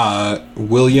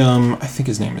 William, I think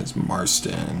his name is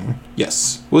Marston.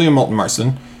 Yes, William Moulton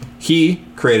Marston. He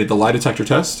created the lie detector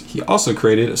test. He also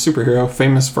created a superhero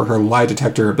famous for her lie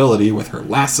detector ability with her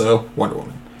lasso, Wonder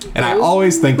Woman. And I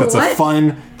always think that's a What?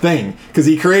 fun thing, because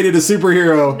he created a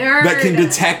superhero that can Nerd.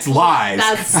 detect lies.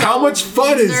 That's How so much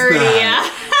fun is nerdy, that? yeah.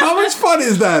 How much fun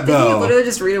is that, Did you though? literally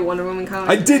just read a Wonder Woman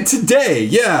comic? I did today,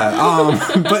 yeah.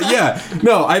 But yeah,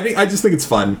 no, I just think it's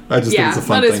fun. I just Yeah, think it's a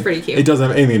fun that thing. is pretty cute. It doesn't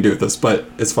have anything to do with this, but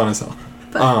it's fun as hell.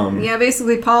 But, yeah,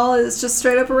 basically, Paul is just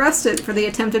straight up arrested for the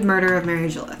attempted murder of Mary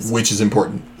Gillespie. Which is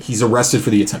important. He's arrested for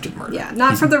the attempted murder. Yeah,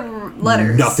 not for the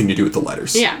letters. Nothing to do with the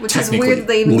letters. Yeah. Which is Technically, weird that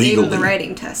they even gave him the legally.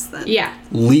 writing test then. Yeah.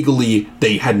 Legally,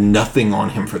 they had nothing on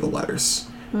him for the letters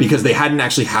because they hadn't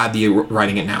actually had the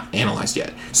writing analyzed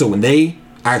yet. So when they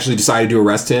actually decided to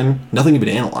arrest him, nothing had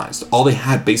been analyzed. All they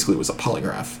had basically was a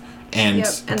polygraph and Yep.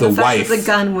 And the the fact wife that the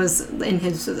gun was in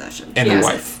his possession. and Yes. the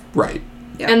wife, right?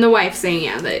 Yep. And the wife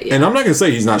saying, that. Yeah. And I'm not going to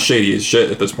say he's not shady as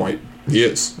shit at this point. He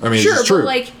is. I mean, Sure, it's true. but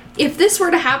like, if this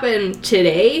were to happen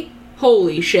today,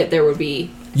 holy shit, there would be.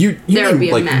 You there would need, be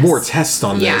a like, mess. more tests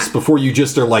on Yeah. this before you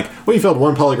just are like, well, you failed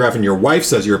one polygraph and your wife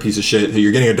says you're a piece of shit who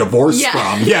you're getting a divorce Yeah.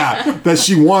 from. Yeah. That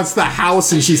she wants the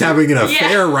house and she's having an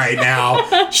affair right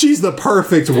now. She's the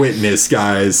perfect witness,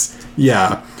 guys.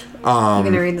 Yeah. I'm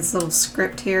gonna read this little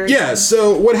script here. Yeah,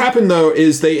 so what happened, though,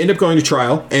 is they end up going to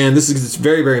trial, and this is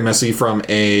very, very messy from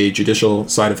a judicial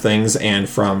side of things and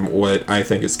from what I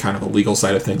think is kind of a legal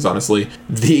side of things, honestly.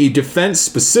 The defense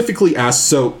specifically asked,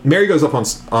 so Mary goes up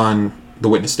on the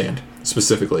witness stand,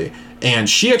 specifically, and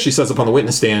she actually says up on the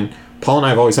witness stand, Paul and I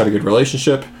have always had a good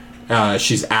relationship.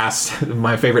 She's asked,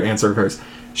 my favorite answer of hers,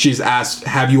 she's asked,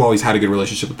 have you always had a good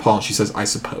relationship with Paul? And she says, I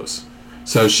suppose.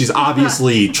 So she's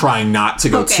obviously trying not to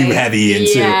go too heavy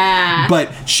into. Yeah.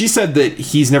 But she said that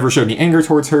he's never showed any anger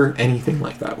towards her, anything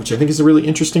like that, which I think is a really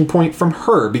interesting point from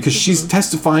her because she's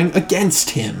testifying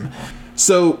against him.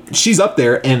 So she's up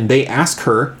there and they ask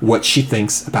her what she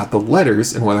thinks about the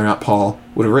letters and whether or not Paul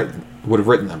would have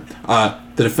written them.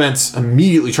 The defense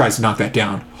immediately tries to knock that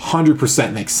down.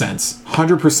 100% makes sense.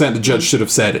 100% the judge should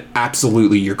have said,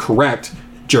 absolutely, you're correct.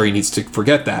 Jury needs to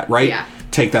forget that, right? Yeah.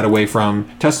 Take that away from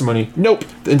testimony. Nope.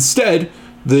 Instead,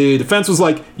 the defense was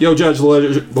like, yo, judge,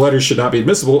 the letters should not be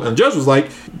admissible. And the judge was like,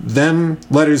 them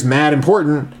letters mad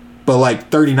important, but like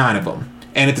 39 of them.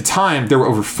 And at the time, there were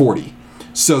over 40.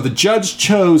 So the judge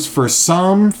chose for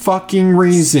some fucking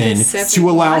reason to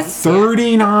allow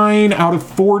 39 out of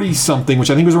 40 something, which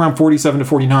I think was around 47 to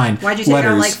 49 Why'd you take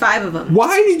out like 5 of them?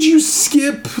 Why did you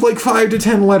skip like 5 to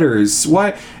 10 letters?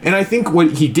 Why? And I think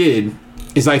what he did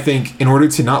is, I think, in order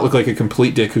to not look like a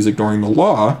complete dick who's ignoring the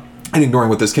law and ignoring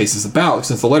what this case is about,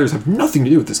 since the letters have nothing to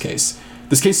do with this case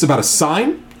is about a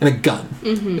sign and a gun.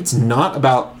 Mm-hmm. It's not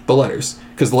about the letters,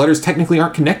 because the letters technically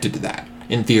aren't connected to that,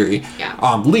 in theory.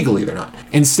 Yeah. Legally, they're not.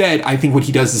 Instead, I think what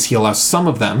he does is he allows some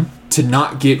of them to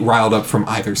not get riled up from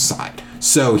either side.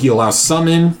 So he allows some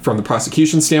in from the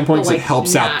prosecution standpoint, so it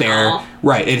helps out their...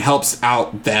 Right, it helps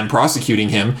out them prosecuting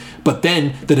him, but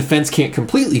then the defense can't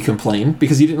completely complain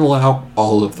because he didn't allow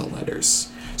all of the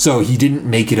letters. So he didn't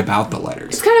make it about the letters.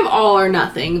 It's kind of all or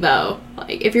nothing, though.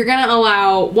 Like, if you're gonna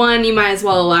allow one, you might as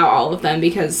well allow all of them,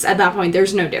 because at that point,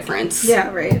 there's no difference. Yeah,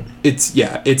 right.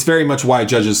 It's very much why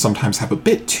judges sometimes have a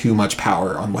bit too much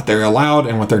power on what they're allowed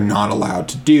and what they're not allowed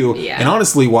to do. Yeah. And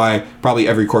honestly, why probably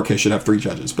every court case should have 3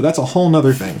 judges, but that's a whole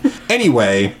nother thing.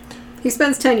 Anyway... He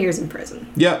spends 10 years in prison.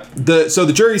 Yep. So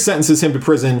the jury sentences him to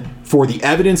prison for the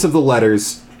evidence of the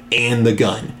letters and the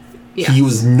gun. Yeah. He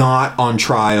was not on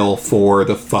trial for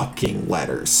the fucking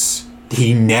letters.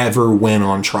 He never went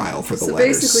on trial for the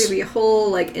letters. So basically the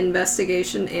whole, like,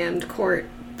 investigation and court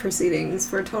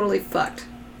proceedings were totally fucked.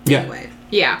 Anyway.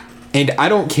 Yeah. And I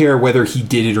don't care whether he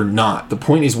did it or not. The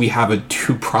point is we have a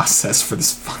due process for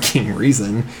this fucking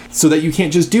reason, so that you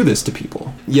can't just do this to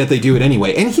people. Yet they do it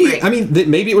anyway. And Right. I mean,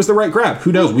 maybe it was the right grab.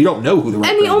 Who knows? We don't know who the right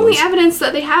grab And the only was. evidence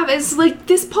that they have is, like,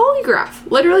 this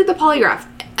polygraph. Literally the polygraph.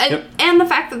 And the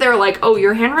fact that they're like, oh,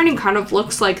 your handwriting kind of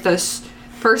looks like this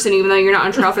person, even though you're not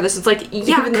on trial for this. It's like,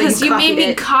 yeah, because you made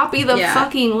me copy the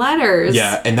fucking letters.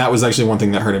 Yeah, and that was actually one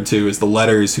thing that hurt him too, is the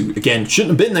letters, who, again,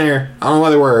 shouldn't have been there. I don't know why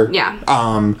they were.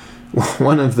 Yeah.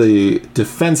 One of the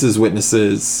defense's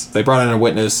witnesses, they brought in a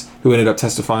witness who ended up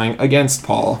testifying against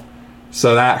Paul.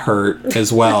 So that hurt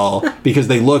as well, because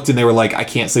they looked and they were like, I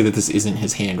can't say that this isn't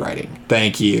his handwriting.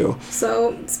 Thank you.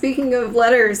 So, speaking of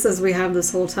letters, as we have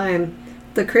this whole time,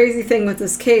 the crazy thing with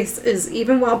this case is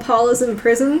even while Paul is in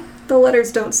prison, the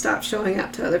letters don't stop showing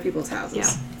up to other people's houses.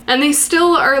 Yeah. And they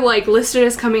still are, like, listed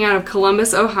as coming out of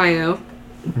Columbus, Ohio,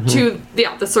 to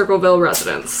the Circleville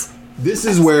residence. This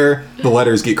is where the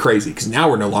letters get crazy, because now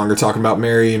we're no longer talking about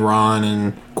Mary and Ron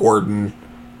and Gordon.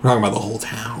 We're talking about the whole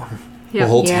town. Yep. The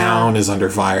whole town is under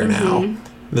fire now.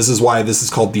 This is why this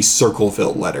is called the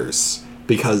Circleville letters,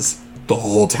 because the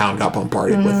whole town got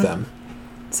bombarded with them.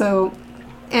 So,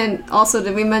 and also,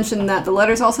 did we mention that the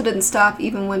letters also didn't stop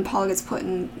even when Paul gets put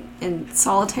in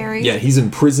solitary? Yeah, he's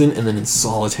in prison and then in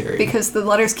solitary. Because the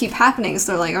letters keep happening,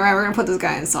 so they're like, alright, we're gonna put this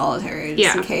guy in solitary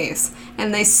just in case.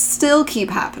 And they still keep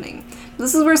happening.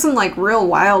 This is where some, like, real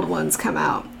wild ones come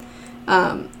out.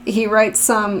 He writes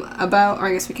some about, or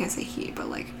I guess we can't say he, but,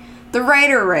 like, the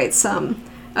writer writes some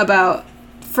about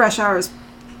Fresh Hour's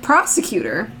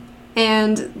prosecutor,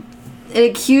 and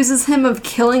it accuses him of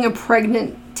killing a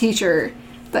pregnant teacher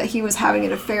that he was having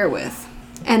an affair with.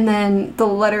 And then the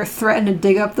letter threatened to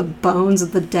dig up the bones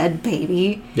of the dead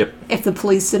baby if the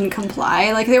police didn't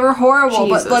comply. Like, they were horrible,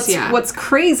 Jesus, but what's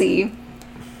crazy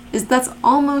is that's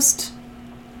almost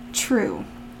true.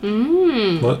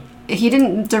 What? he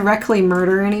didn't directly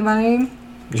murder anybody.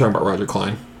 You're talking about Roger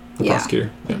Klein, the Yeah.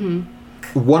 prosecutor? Yeah.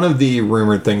 One of the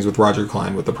rumored things with Roger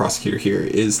Klein, with the prosecutor here,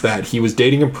 is that he was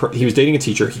dating a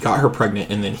teacher, he got her pregnant,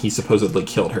 and then he supposedly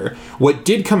killed her. What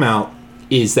did come out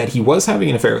is that he was having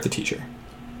an affair with the teacher.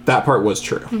 That part was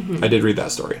true. I did read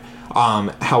that story.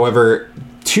 However,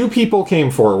 2 people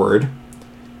came forward,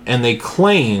 and they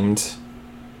claimed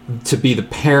to be the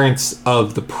parents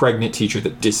of the pregnant teacher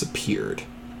that disappeared,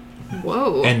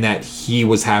 Whoa. and that he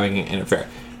was having an affair.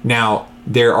 Now,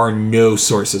 there are no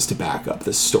sources to back up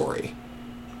this story.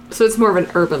 So it's more of an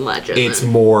urban legend. It's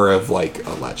then. more of like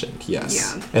a legend, yes.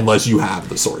 Yeah. Unless you have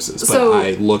the sources. But So,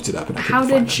 I looked it up and I couldn't How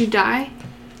find did she die?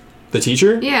 The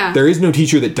teacher? Yeah. There is no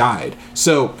teacher that died.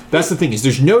 So that's the thing, is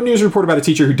there's no news report about a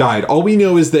teacher who died. All we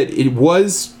know is that it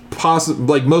was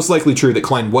most likely true that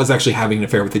Klein was actually having an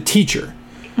affair with the teacher.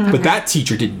 But that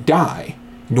teacher didn't die,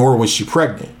 nor was she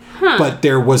pregnant. But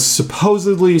there was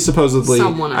supposedly,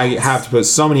 Someone I else. have to put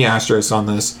so many asterisks on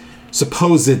this,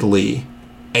 supposedly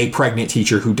a pregnant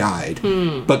teacher who died.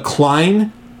 But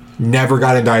Klein never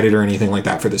got indicted or anything like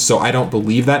that for this. So I don't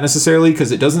believe that necessarily,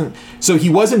 because it doesn't... So he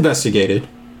was investigated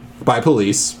by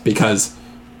police because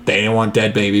they didn't want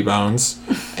dead baby bones.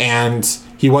 And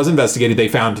he was investigated. They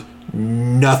found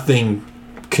nothing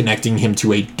connecting him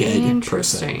to a dead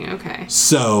person. Interesting. Okay.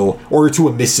 So, or to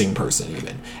a missing person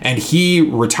even. And he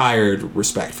retired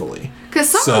respectfully. Because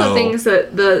some of the things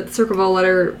that the Circleville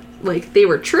letter, like, they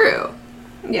were true.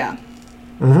 Yeah.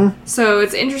 So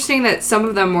it's interesting that some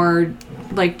of them were,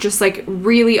 like, just, like,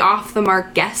 really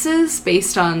off-the-mark guesses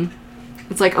based on...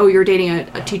 It's like, oh, you're dating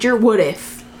a teacher? What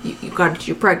if you got a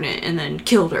teacher pregnant and then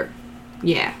killed her?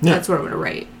 Yeah, that's what I'm going to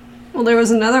write. Well, there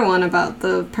was another one about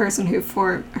the person who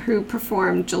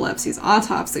performed Gillespie's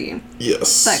autopsy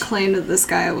Yes. that claimed that this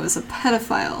guy was a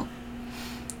pedophile.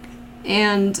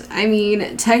 And, I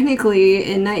mean, technically,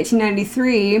 in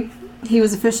 1993, he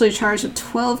was officially charged with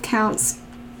 12 counts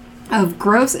of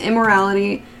gross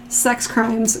immorality, sex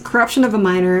crimes, corruption of a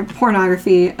minor,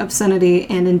 pornography, obscenity,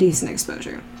 and indecent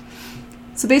exposure.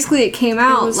 So basically, it came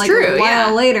out was like true, a while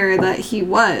yeah. later that he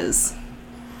was.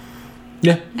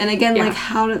 Yeah. And again, Yeah. like,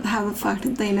 how the fuck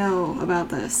did they know about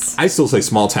this? I still say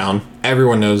small town.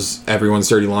 Everyone knows everyone's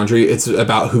dirty laundry. It's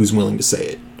about who's willing to say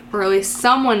it. Or at least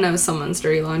someone knows someone's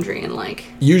dirty laundry and, like...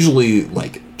 Usually,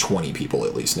 like, 20 people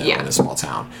at least know Yeah. in a small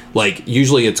town. Like,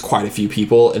 usually it's quite a few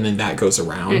people, and then that goes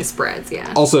around. And it spreads,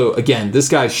 yeah. Also, again, this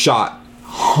guy shot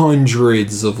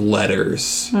hundreds of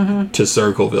letters to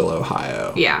Circleville,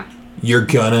 Ohio. Yeah. You're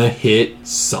gonna hit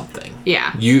something.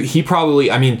 Yeah. He probably,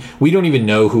 I mean, we don't even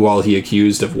know who all he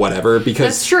accused of whatever, because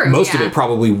That's true, most of yeah. it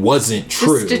probably wasn't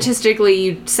true. Just statistically,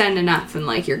 you send enough and,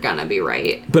 like, you're gonna be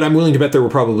right. But I'm willing to bet there were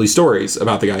probably stories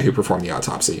about the guy who performed the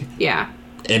autopsy. Yeah.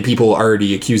 And people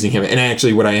already accusing him. And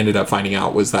actually, what I ended up finding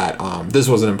out was that this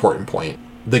was an important point.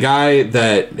 The guy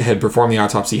that had performed the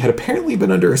autopsy had apparently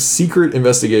been under a secret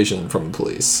investigation from the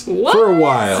police What? for a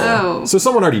while. Oh. So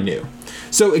someone already knew.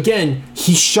 So again,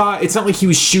 he shot. It's not like he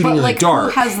was shooting But, in like, the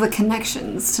dark. who has the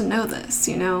connections to know this,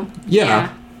 you know? Yeah,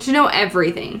 To know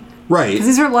everything. right. Because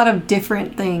these are a lot of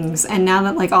different things, and now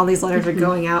that, like, all these letters are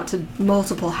going out to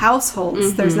multiple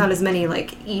households, there's not as many,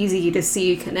 like,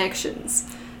 easy-to-see connections.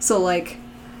 So, like,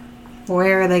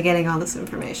 where are they getting all this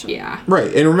information? Yeah.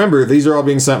 Right, and remember, these are all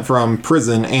being sent from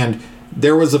prison, and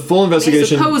there was a full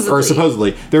investigation,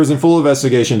 Supposedly. there was a full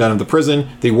investigation done at the prison.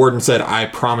 The warden said, I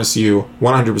promise you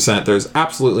 100% there's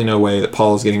absolutely no way that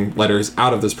Paul is getting letters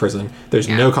out of this prison. There's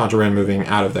no contraband moving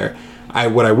out of there.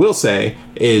 What I will say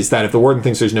is that if the warden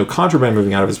thinks there's no contraband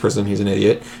moving out of his prison, he's an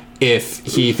idiot. If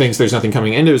he thinks there's nothing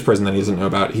coming into his prison that he doesn't know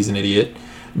about, he's an idiot.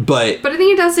 But But I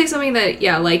think it does say something that,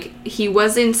 yeah, like, he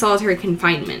was in solitary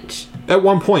confinement. at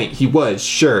one point, he was,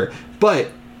 sure.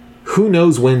 But who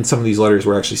knows when some of these letters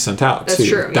were actually sent out, That's too.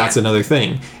 true, That's yeah. another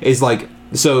thing. Is like,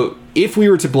 so if we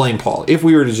were to blame Paul, if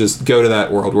we were to just go to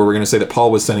that world where we're going to say that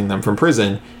Paul was sending them from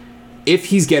prison, if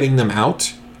he's getting them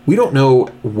out, we don't know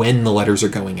when the letters are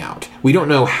going out. We don't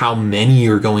know how many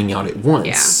are going out at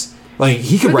once. Like,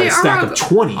 he could But write they a stack are of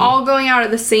 20. all going out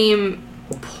at the same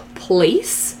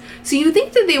place. So you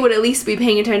think that they would at least be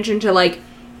paying attention to, like,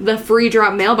 the free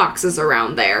drop mailboxes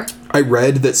around there. I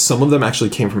read that some of them actually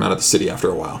came from out of the city after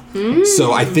a while.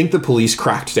 So I think the police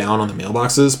cracked down on the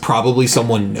mailboxes. Probably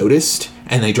someone noticed,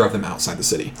 and they drove them outside the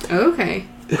city. Okay.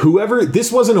 Whoever,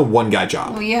 this wasn't a one-guy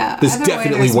job. Well, yeah. This either way,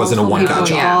 definitely there's wasn't a multiple one-guy people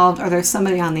job. involved, or there's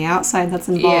somebody on the outside that's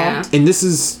involved. Yeah. And this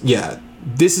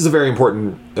is a very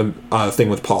important thing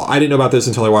with Paul. I didn't know about this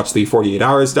until I watched the 48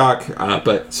 Hours doc.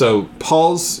 But so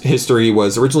Paul's history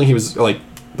was, originally he was like,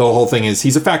 the whole thing is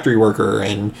he's a factory worker,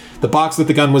 and the box that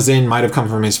the gun was in might have come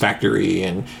from his factory,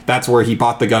 and that's where he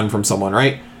bought the gun from someone,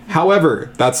 right?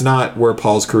 However, that's not where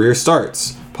Paul's career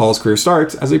starts. Paul's career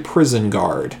starts as a prison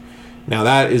guard. Now,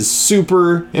 that is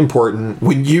super important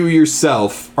when you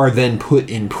yourself are then put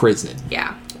in prison.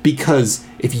 Yeah. Because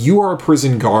if you are a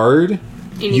prison guard,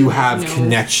 you have know-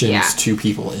 connections yeah. to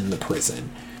people in the prison.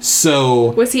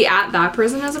 So Was he at that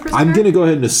prison as a prisoner? I'm going to go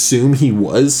ahead and assume he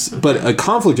was, but a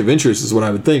conflict of interest is what I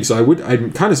would think. So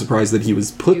I'm kind of surprised that he was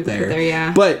put there.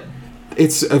 Yeah. But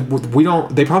it's they probably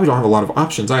don't have a lot of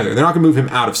options either. They're not going to move him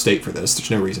out of state for this. There's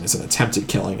no reason. It's an attempted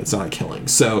killing. It's not a killing.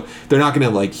 So they're not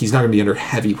going to he's not going to be under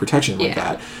heavy protection like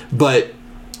Yeah. that. But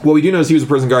what we do know is he was a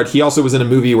prison guard. He also was in a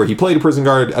movie where he played a prison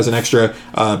guard as an extra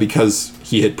because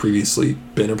he had previously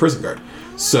been a prison guard.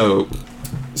 So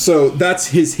that's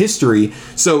his history.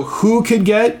 So who could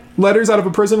get letters out of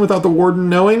a prison without the warden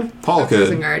knowing? Paul could.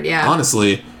 prison guard, yeah.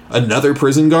 Honestly, another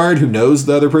prison guard who knows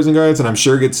the other prison guards and I'm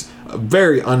sure gets a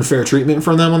very unfair treatment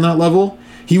from them on that level.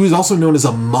 He was also known as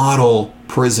a model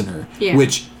prisoner, Yeah.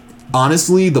 which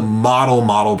honestly, the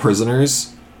model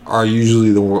prisoners are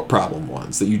usually the problem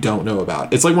ones that you don't know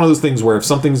about. It's like one of those things where if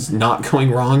something's not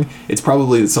going wrong, it's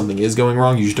probably that something is going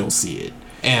wrong, you just don't see it.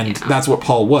 And that's what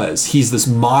Paul was. He's this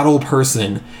model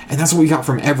person, and that's what we got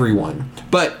from everyone.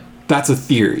 But that's a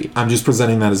theory. I'm just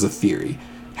presenting that as a theory.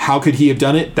 How could he have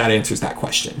done it? That answers that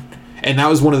question. And that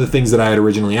was one of the things that I had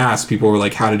originally asked. People were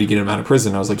like, how did he get him out of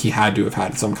prison? I was like, he had to have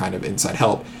had some kind of inside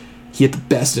help. He had the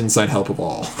best inside help of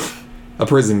all. A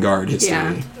prison guard history.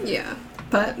 Yeah. Yeah.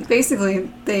 But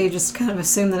basically, they just kind of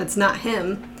assume that it's not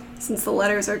him, since the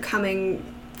letters are coming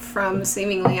from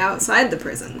seemingly outside the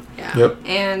prison. Yeah. Yep.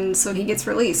 And so he gets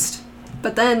released.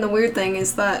 But then the weird thing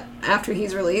is that after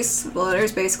he's released, the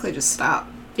letters basically just stop.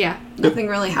 Yeah. Nothing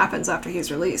really happens after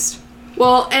he's released.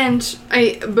 Well, and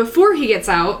before he gets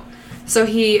out, so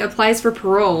he applies for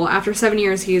parole. After 7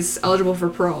 years, he's eligible for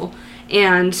parole.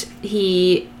 And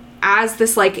he, as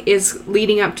this, is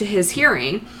leading up to his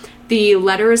hearing, the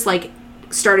letters,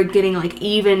 started getting,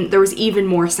 there was even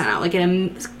more sent out.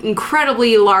 An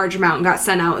incredibly large amount got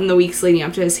sent out in the weeks leading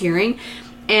up to his hearing.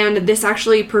 And this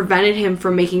actually prevented him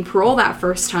from making parole that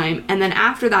first time. And then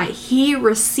after that, he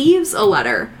receives a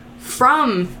letter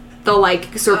from the,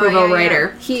 Circleville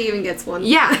writer. He even gets one.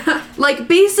 Yeah.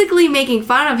 Basically making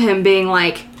fun of him, being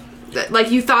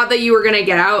you thought that you were gonna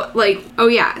get out? Oh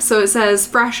yeah. So it says,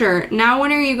 Fresher, now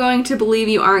when are you going to believe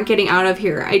you aren't getting out of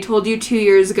here? I told you 2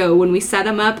 years ago, when we set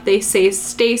him up, they say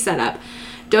stay set up.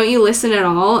 Don't you listen at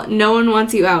all? No one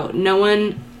wants you out. No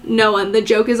one. The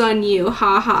joke is on you.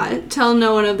 Ha ha. Tell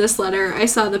no one of this letter. I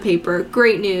saw the paper.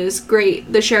 Great news.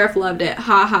 Great. The sheriff loved it.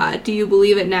 Ha ha. Do you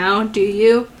believe it now? Do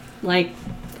you?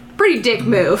 Pretty dick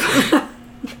move.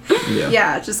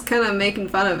 Yeah, just kind of making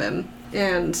fun of him.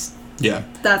 And Yeah.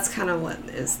 that's kind of what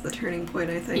is the turning point,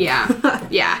 I think. Yeah.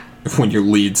 Yeah. When your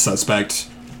lead suspect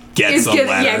gets a letter.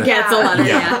 Yeah, gets a letter.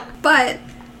 Yeah. Yeah. But,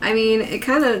 I mean, it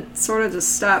kind of sort of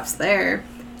just stops there.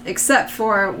 Except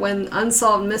for when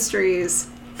Unsolved Mysteries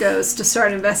goes to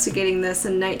start investigating this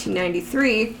in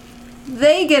 1993,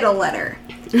 they get a letter.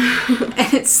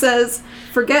 And it says,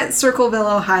 forget Circleville,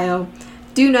 Ohio.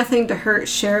 Do nothing to hurt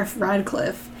Sheriff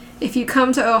Radcliffe. If you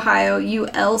come to Ohio, you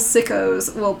L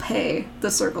sickos will pay,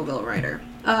 the Circleville writer.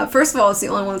 First of all, it's the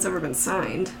only one that's ever been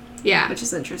signed, Yeah. which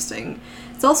is interesting.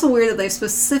 It's also weird that they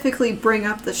specifically bring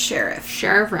up the sheriff.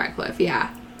 Sheriff Radcliffe,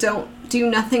 yeah. Don't do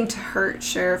nothing to hurt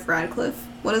Sheriff Radcliffe.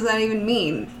 What does that even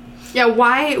mean? Yeah,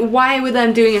 why would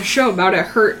them doing a show about it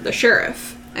hurt the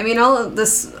sheriff? I mean, all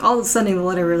of sending the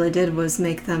letter really did was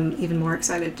make them even more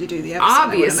excited to do the episode.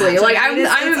 Obviously. I would I'm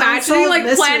imagine. imagining,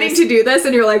 Unsolved planning Mysteries. to do this,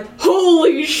 and you're like,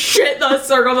 holy shit, the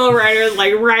Circleville writer's,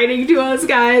 writing to us,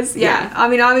 guys. Yeah. I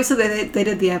mean, obviously they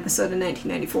did the episode in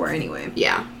 1994 anyway.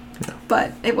 Yeah.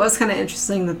 But it was kind of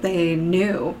interesting that they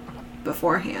knew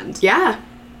beforehand. Yeah.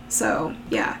 So,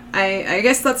 yeah. I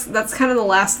guess that's kind of the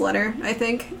last letter, I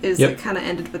think, is Yep. it kind of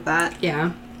ended with that.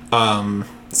 Yeah.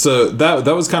 So that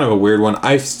was kind of a weird one.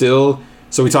 So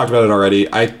we talked about it already.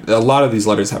 A lot of these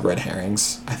letters have red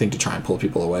herrings, I think, to try and pull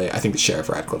people away. I think the Sheriff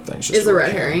Radcliffe thing is just Is a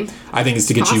red herring. I think it's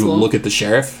to get you to Possible. look at the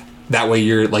sheriff. That way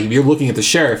you're if you're looking at the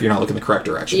sheriff, you're not looking the correct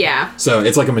direction. Yeah. So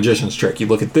it's like a magician's trick. You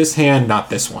look at this hand, not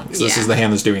this one, because this Yeah. is the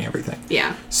hand that's doing everything.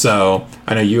 Yeah. So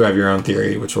I know you have your own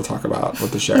theory, which we'll talk about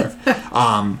with the sheriff.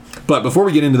 But before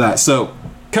we get into that, so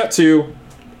cut to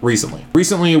recently.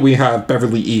 Recently, we have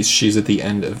Beverly East. She's at the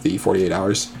end of the 48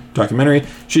 Hours documentary.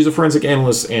 She's a forensic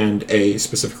analyst and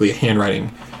specifically a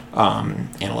handwriting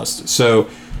analyst. So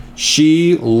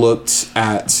she looked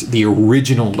at the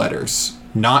original letters,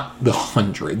 not the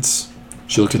hundreds.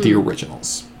 She looked at the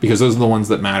originals because those are the ones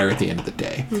that matter at the end of the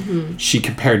day. Mm-hmm. She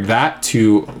compared that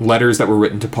to letters that were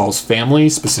written to Paul's family,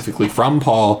 specifically from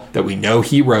Paul, that we know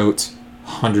he wrote,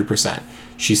 100%.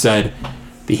 She said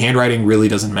the handwriting really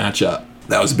doesn't match up.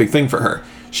 That was a big thing for her.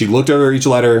 She looked over each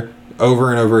letter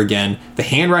over and over again. The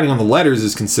handwriting on the letters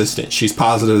is consistent. She's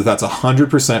positive that's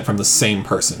 100% from the same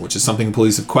person, which is something the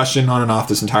police have questioned on and off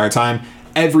this entire time.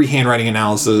 Every handwriting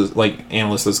analyst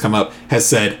that's come up has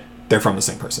said they're from the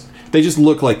same person. They just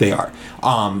look like they are.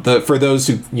 For those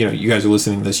who, you guys are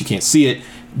listening to this, you can't see it.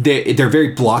 They're very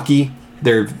blocky.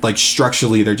 They're like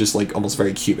structurally, they're just like almost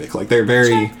very cubic. Like they're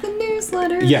very. Check the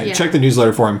newsletter. Yeah, check the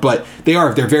newsletter for them. But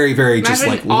they're very, very just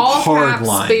like all hard caps,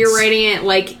 lines. But you're writing it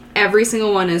like every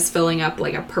single one is filling up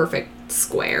like a perfect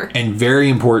square. And very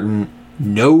important,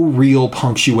 no real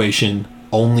punctuation,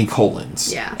 only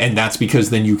colons. Yeah. And that's because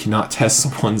then you cannot test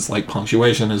someone's like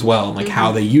punctuation as well, and like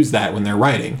how they use that when they're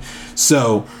writing.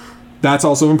 So that's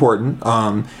also important.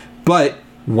 But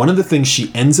one of the things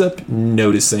she ends up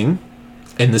noticing,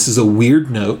 and this is a weird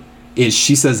note, is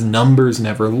she says numbers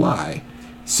never lie.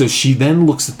 So she then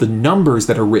looks at the numbers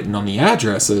that are written on the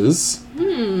addresses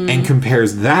and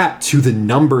compares that to the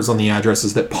numbers on the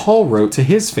addresses that Paul wrote to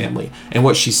his family. And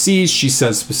what she sees, she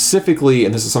says specifically,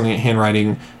 and this is something that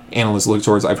handwriting analysts look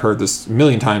towards, I've heard this a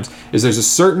million times, is there's a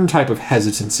certain type of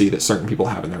hesitancy that certain people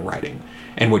have in their writing.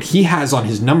 And what he has on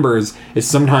his numbers is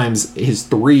sometimes his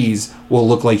 3s will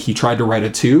look like he tried to write a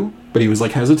 2, but he was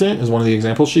like hesitant, is one of the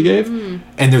examples she gave.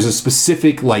 And there's a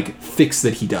specific like fix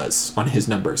that he does on his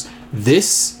numbers.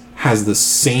 This has the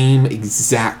same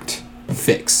exact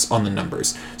fix on the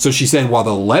numbers. So she said while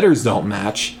the letters don't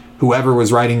match, whoever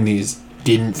was writing these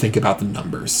didn't think about the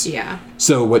numbers. Yeah.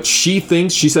 So what she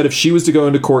thinks, she said if she was to go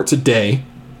into court today,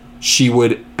 she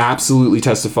would absolutely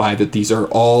testify that these are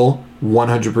all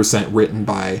 100% written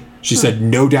by, she said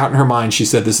no doubt in her mind, she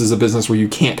said this is a business where you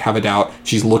can't have a doubt.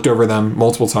 She's looked over them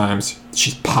multiple times.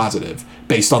 She's positive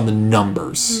based on the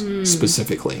numbers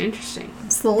specifically. Interesting.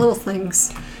 It's the little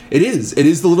things. It is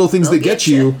the little things They'll that get get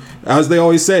you. As they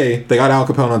always say, they got Al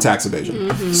Capone on tax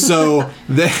evasion. So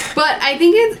they... But I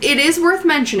think it is worth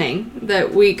mentioning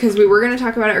that because we were going to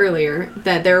talk about it earlier,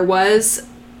 that there was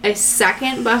a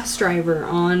second bus driver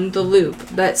on the loop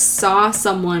that saw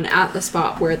someone at the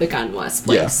spot where the gun was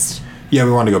placed. Yeah,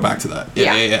 we want to go back to that.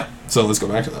 Yeah. Yeah. So let's go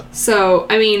back to that. So,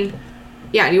 I mean,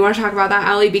 yeah, do you want to talk about that,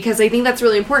 Allie? Because I think that's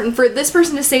really important for this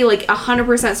person to say, like,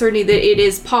 100% certainty that it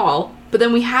is Paul, but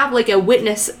then we have, like, a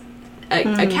witness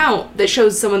account that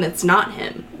shows someone that's not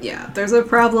him. Yeah, there's a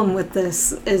problem with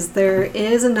this, is there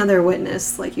is another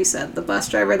witness, like you said, the bus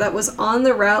driver that was on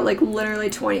the route, like, literally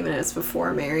 20 minutes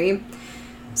before Mary,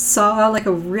 saw, like,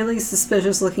 a really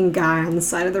suspicious-looking guy on the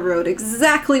side of the road,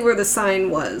 exactly where the sign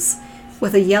was,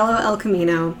 with a yellow El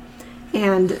Camino,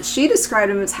 and she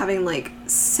described him as having, like,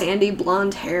 sandy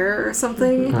blonde hair or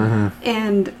something,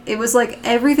 and it was like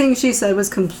everything she said was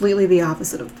completely the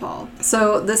opposite of Paul.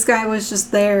 So this guy was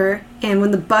just there, and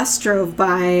when the bus drove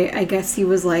by, I guess he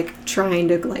was, like, trying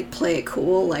to, like, play it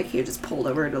cool, like he just pulled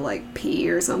over to, like, pee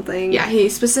or something. Yeah, he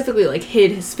specifically, like,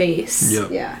 hid his face.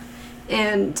 Yep. Yeah.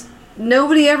 And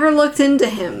nobody ever looked into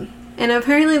him. And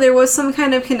apparently there was some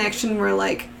kind of connection where,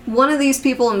 like, one of these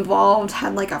people involved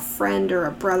had, like, a friend or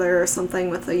a brother or something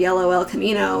with a yellow El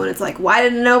Camino, and it's like, why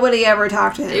did nobody ever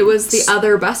talk to him? It was the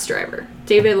other bus driver,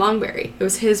 David Longberry. It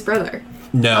was his brother.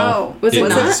 No. Oh, was it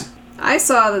not? I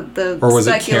saw that the Or was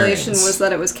it speculation Karen's? was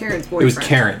that it was Karen's boyfriend. It was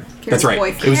Karen. That's right.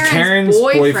 boyfriend. It was Karen's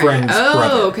boyfriend's Oh,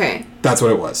 brother. okay. That's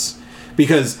what it was.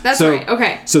 Because That's right,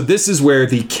 okay. So this is where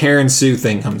the Karen Sue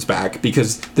thing comes back,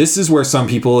 because this is where some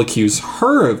people accuse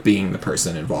her of being the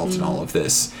person involved in all of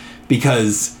this,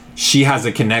 because she has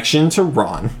a connection to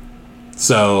Ron,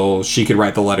 so she could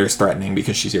write the letters threatening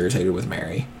because she's irritated with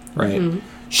Mary, right?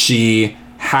 She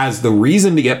has the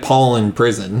reason to get Paul in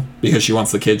prison because she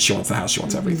wants the kids, she wants the house, she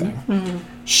wants everything.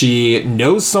 She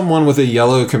knows someone with a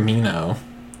yellow Camino,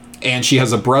 and she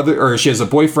has a brother, or she has a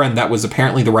boyfriend that was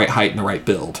apparently the right height and the right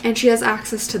build. And she has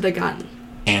access to the gun.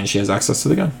 And she has access to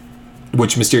the gun,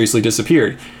 which mysteriously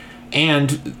disappeared.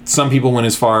 And some people went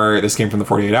as far, this came from the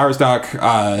 48 Hours doc,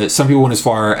 some people went as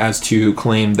far as to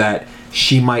claim that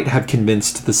she might have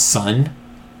convinced the son,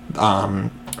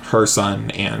 her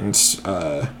son and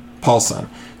Paul's son,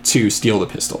 to steal the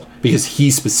pistol, because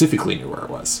he specifically knew where it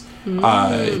was.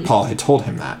 Paul had told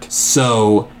him that.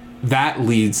 So that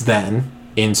leads then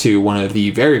into one of the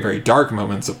very, very dark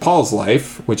moments of Paul's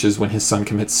life, which is when his son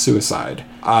commits suicide.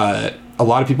 A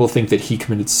lot of people think that he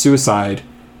committed suicide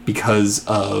because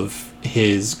of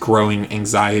his growing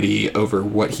anxiety over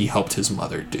what he helped his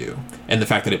mother do, and the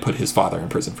fact that it put his father in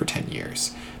prison for 10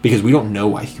 years. Because we don't know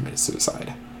why he committed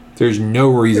suicide. There's no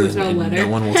reason, There was no and letter. no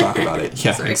one will talk about it.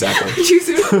 Yeah, Sorry. exactly. Too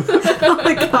soon. Oh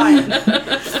my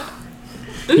god.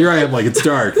 Here I am, like, it's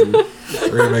dark. And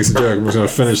Ray makes a joke. I'm just going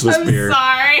to finish this beer.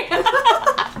 Sorry.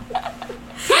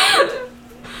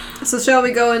 So shall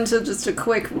we go into just a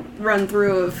quick run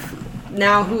through of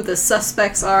now who the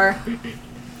suspects are?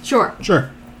 Sure. Sure.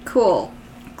 Cool.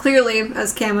 Clearly,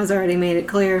 as Cam has already made it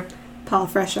clear, Paul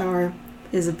Freshour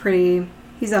is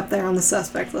he's up there on the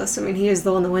suspect list. I mean, he is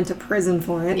the one that went to prison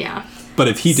for it. Yeah. But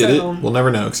if he did So- it, we'll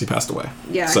never know because he passed away.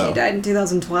 Yeah, So. he died in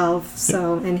 2012,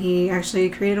 and he actually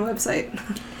created a website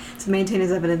to maintain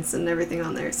his evidence and everything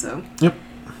on there, so. Yep.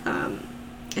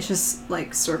 It's just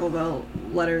like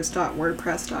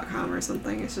circlebellletters.wordpress.com or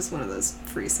something. It's just one of those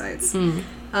free sites.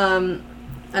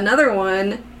 Another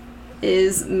one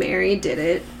is Mary Did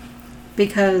It,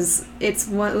 because it's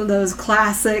one of those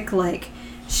classic, like,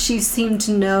 she seemed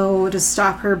to know to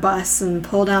stop her bus and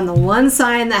pull down the one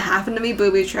sign that happened to be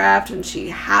booby-trapped, and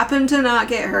she happened to not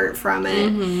get hurt from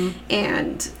it.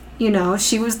 And, you know,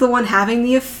 she was the one having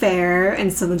the affair,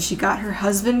 and so then she got her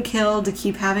husband killed to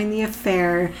keep having the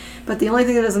affair. But the only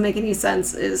thing that doesn't make any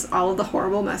sense is all of the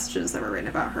horrible messages that were written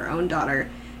about her own daughter.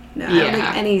 No, I don't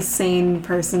think any sane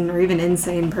person or even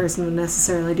insane person would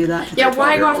necessarily do that to their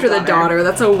Why go 12-year-old after the daughter?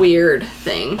 That's a weird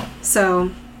thing. So,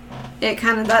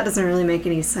 that doesn't really make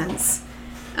any sense.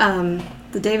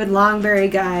 The David Longberry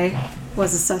guy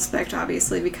was a suspect,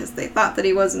 obviously, because they thought that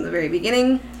he was in the very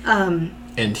beginning.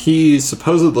 And he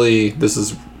supposedly, this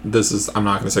is I'm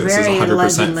not going to say this is Very 100%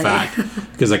 allegedly. fact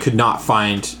because I could not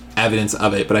find evidence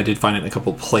of it, but I did find it in a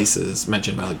couple places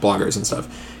mentioned by like bloggers and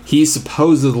stuff. He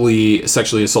supposedly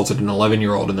sexually assaulted an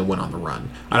 11-year-old and then went on the run.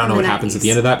 I don't know what happens at the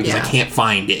end of that because I Yeah. can't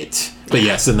find it. But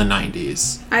yes, in the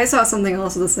 90s. I saw something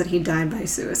also that said he died by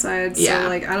suicide. So, Yeah.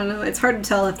 like, I don't know. It's hard to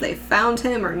tell if they found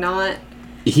him or not.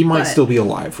 He might But- still be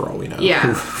alive for all we know. Yeah.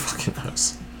 Who fucking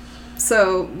knows?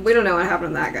 So, we don't know what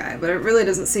happened to that guy, but it really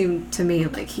doesn't seem to me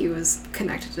like he was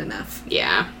connected enough.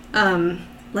 Yeah.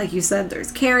 Like you said,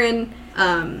 there's Karen.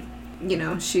 You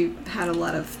know, she had a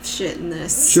lot of shit in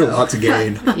this. She had a so- lot to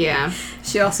gain. Yeah.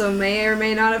 She also may or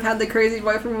may not have had the crazy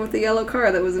boyfriend with the yellow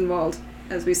car that was involved.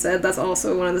 As we said, that's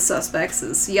also one of the suspects,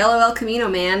 is Yellow El Camino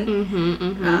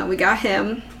Man. We got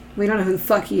him. We don't know who the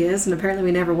fuck he is, and apparently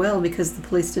we never will because the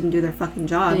police didn't do their fucking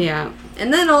job. Yeah.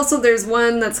 And then also there's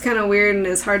one that's kind of weird and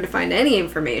is hard to find any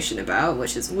information about,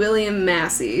 which is William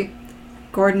Massey,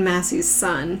 Gordon Massey's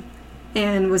son,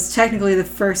 and was technically the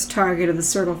first target of the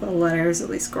Circleville letters, at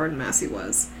least Gordon Massey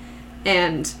was.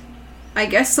 And I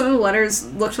guess some of the letters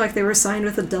looked like they were signed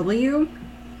with a W,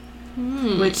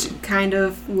 which kind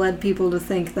of led people to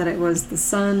think that it was the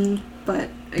son, but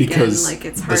again, Because like,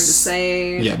 it's hard to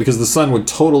say. Yeah, because the son would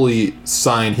totally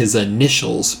sign his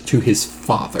initials to his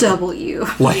father. W.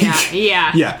 Like,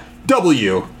 Yeah. yeah,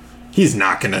 W. He's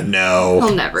not gonna know.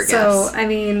 He'll never guess. So, I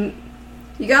mean,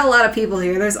 you got a lot of people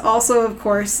here. There's also, of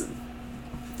course,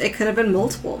 it could have been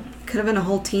multiple. It could have been a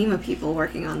whole team of people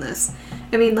working on this.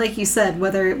 I mean, like you said,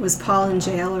 whether it was Paul in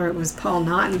jail or it was Paul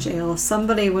not in jail,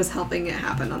 somebody was helping it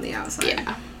happen on the outside.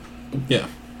 Yeah. Yeah.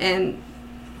 And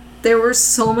there were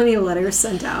so many letters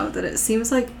sent out that it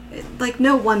seems like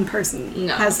no one person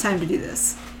No. has time to do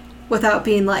this without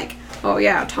being like, oh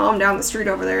yeah, Tom down the street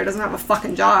over there doesn't have a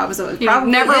fucking job, so it's He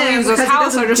probably never him leaves his because he house. I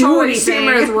doesn't just do always see him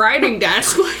at his anything. writing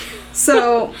desk.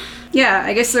 So, yeah,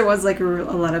 I guess there was like a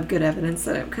lot of good evidence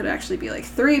that it could actually be like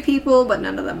 3 people, but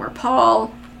none of them were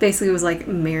Paul. Basically, it was like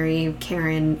Mary,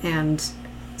 Karen, and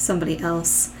somebody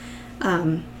else.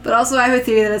 But also, I have a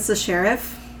theory that it's the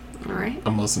sheriff All right.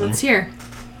 I'm listening. Let's hear.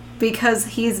 because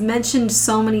he's mentioned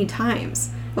so many times.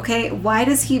 Okay, why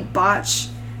does he botch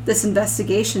this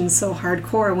investigation so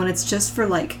hardcore when it's just for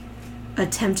like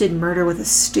attempted murder with a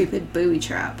stupid booby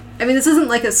trap? I mean, this isn't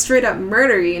like a straight up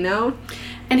murder, you know?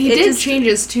 And he It did just- change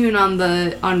his tune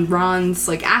on Ron's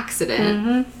like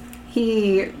accident.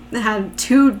 He had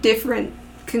 2 different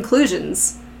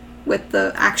conclusions with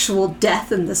the actual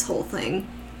death in this whole thing.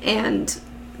 And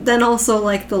then also,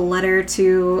 like, the letter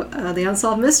to the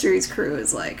Unsolved Mysteries crew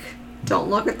is like, don't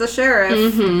look at the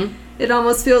sheriff. It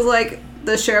almost feels like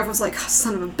the sheriff was like, oh,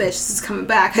 son of a bitch, this is coming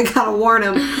back. I gotta warn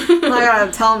him. I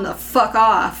gotta tell him to fuck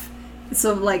off.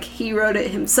 So, like, he wrote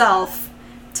it himself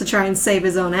to try and save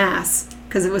his own ass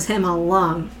because it was him all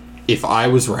along. If I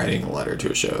was writing a letter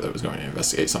to a show that was going to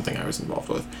investigate something I was involved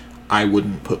with, I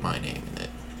wouldn't put my name in it.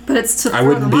 But it's to throw I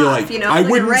wouldn't them be off, like- you know, I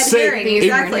like wouldn't a red say- herring. It-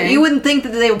 Exactly. You wouldn't think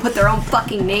that they would put their own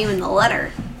fucking name in the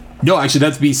letter. No, actually,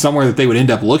 that'd be somewhere that they would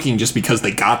end up looking just because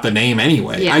they got the name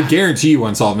anyway. Yeah. I guarantee you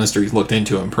Unsolved Mysteries looked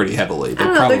into him pretty heavily. They I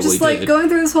don't know. probably They're just did. like going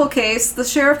through this whole case. The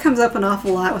sheriff comes up an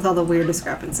awful lot with all the weird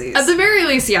discrepancies. At the very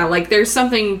least, yeah, like there's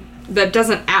something that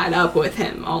doesn't add up with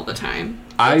him all the time.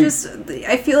 I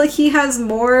feel like he has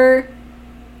more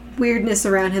weirdness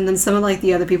around him than some of like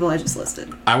the other people I just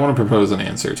listed. I want to propose an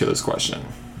answer to this question.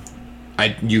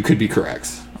 You could be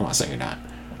correct. I'm not saying you're not.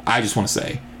 I just want to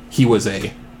say he was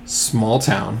a small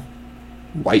town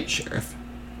white sheriff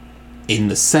in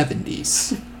the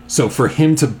 70s. So for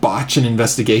him to botch an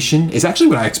investigation is actually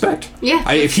what I expect.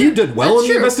 Yeah. If he did well in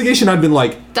the investigation, I'd been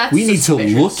like, we need to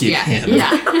look at him. Yeah.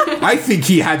 I think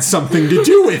he had something to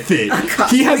do with it.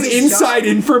 He has inside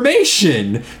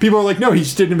information. People are like, no, he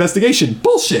just did an investigation.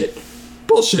 Bullshit.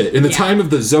 In the time of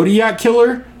the Zodiac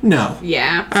killer? No.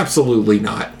 Yeah. Absolutely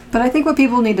not. But I think what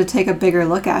people need to take a bigger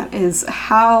look at is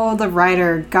how the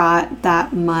writer got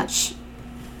that much,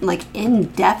 like,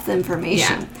 in-depth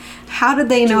information. Yeah. How did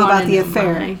they know about the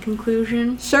affair? My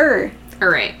conclusion? Sure. All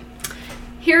right.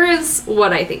 Here is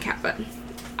what I think happened.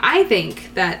 I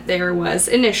think that there was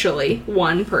initially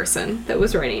one person that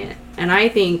was writing it, and I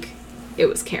think it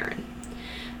was Karen.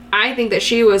 I think that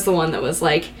she was the one that was,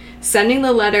 like, sending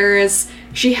the letters.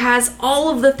 She has all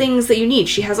of the things that you need.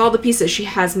 She has all the pieces. She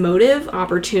has motive,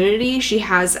 opportunity. She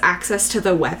has access to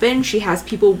the weapon. She has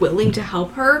people willing to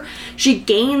help her. She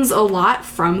gains a lot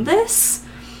from this.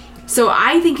 So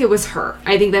I think it was her.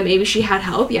 I think that maybe she had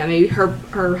help. Yeah, maybe her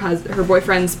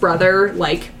boyfriend's brother,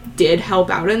 like, did help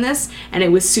out in this, and it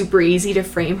was super easy to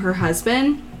frame her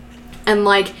husband. And,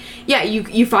 like, yeah,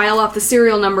 you file off the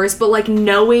serial numbers, but, like,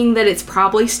 knowing that it's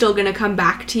probably still gonna come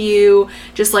back to you,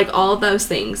 just, like, all of those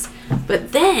things.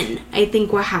 But then, I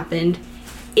think what happened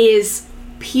is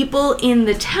people in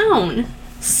the town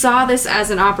saw this as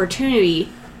an opportunity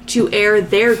to air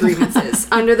their grievances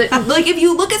under the... Like, if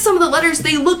you look at some of the letters,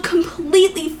 they look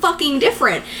completely fucking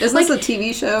different. Isn't like, this a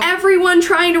TV show? Everyone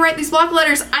trying to write these block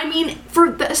letters. I mean,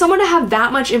 for someone to have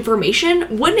that much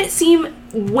information, wouldn't it seem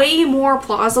way more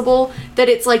plausible that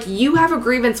it's like, you have a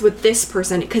grievance with this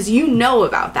person because you know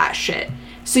about that shit.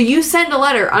 So you send a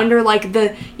letter under, like,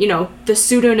 the, you know, the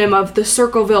pseudonym of the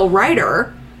Circleville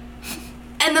writer,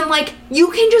 and then, like, you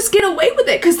can just get away with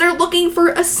it because they're looking for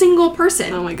a single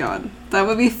person. Oh my god. That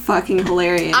would be fucking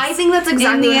hilarious. I think that's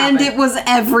exactly what happened. In the end, it was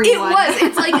everyone. It was.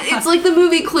 It's like the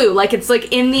movie Clue. Like, it's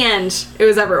like, in the end, it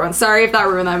was everyone. Sorry if that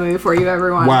ruined that movie for you,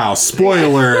 everyone. Wow,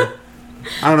 spoiler.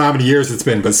 I don't know how many years it's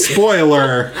been, but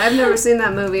spoiler. I've never seen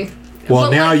that movie. Well,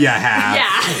 but now like, you have.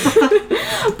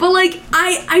 Yeah. But, like,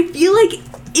 I feel like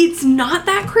it's not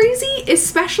that crazy,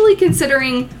 especially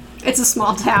considering... It's a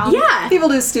small town. Yeah. People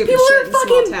do stupid People shit are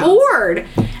fucking bored.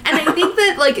 And I think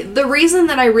that, like, the reason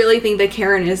that I really think that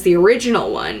Karen is the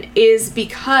original one is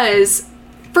because,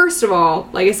 first of all,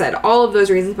 like I said, all of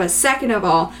those reasons, but second of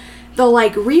all, the,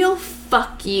 like, real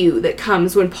fuck you that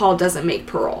comes when Paul doesn't make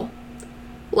parole.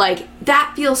 Like,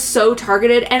 that feels so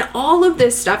targeted, and all of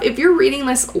this stuff, if you're reading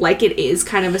this like it is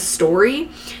kind of a story,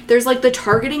 there's, like, the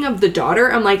targeting of the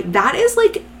daughter. I'm like, that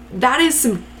is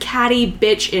some catty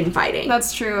bitch infighting.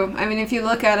 That's true. I mean, if you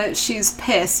look at it, she's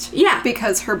pissed. Yeah.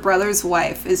 Because her brother's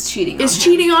wife is cheating on him.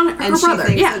 Cheating on her and brother.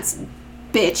 She thinks yeah. it's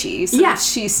bitchy. So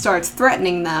she starts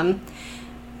threatening them.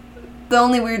 The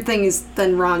only weird thing is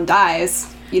then Ron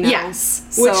dies. You know? Yes.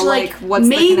 So, which, like, what's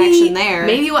the connection there?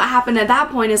 Maybe what happened at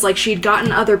that point is, like, she'd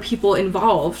gotten other people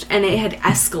involved and it had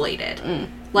escalated.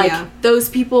 Like, those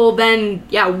people then,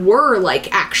 were,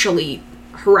 like, actually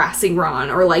harassing Ron,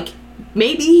 or, like,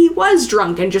 maybe he was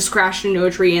drunk and just crashed into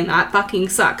a tree and that fucking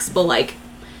sucks, but, like,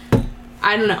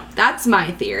 I don't know. That's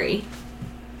my theory.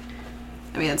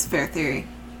 I mean, that's a fair theory.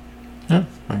 Yeah,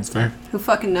 I think it's fair. Who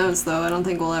fucking knows, though? I don't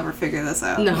think we'll ever figure this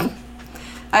out. No.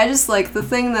 I just, like, the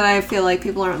thing that I feel like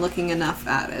people aren't looking enough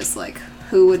at is, like,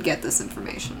 who would get this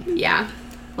information? Yeah.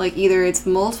 Like, either it's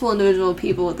multiple individual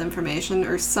people with information,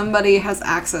 or somebody has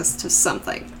access to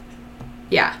something.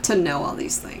 Yeah. To know all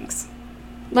these things.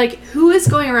 Like, who is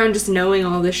going around just knowing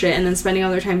all this shit and then spending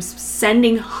all their time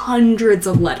sending hundreds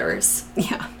of letters?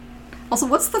 Yeah. Also,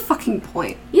 what's the fucking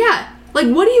point? Yeah. Like,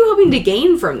 what are you hoping to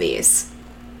gain from these?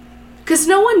 Because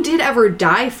no one did ever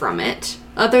die from it,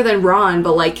 other than Ron,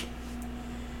 but, like,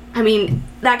 I mean,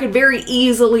 that could very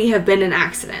easily have been an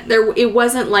accident. It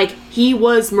wasn't like he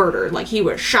was murdered, like he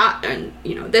was shot and,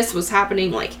 you know, this was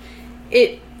happening, like,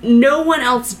 no one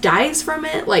else dies from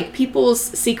it. Like, people's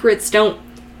secrets don't,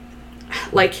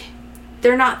 like,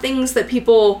 they're not things that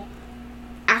people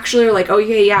actually are like, oh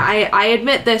yeah, I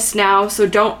admit this now, so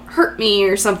don't hurt me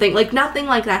or something. Like, nothing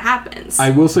like that happens. I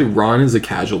will say Ron is a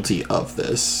casualty of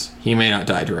this. He may not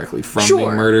die directly from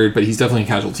being murdered, but he's definitely a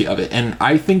casualty of it. And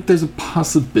I think there's a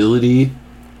possibility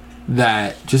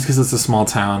that just because it's a small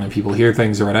town and people hear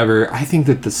things or whatever, I think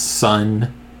that the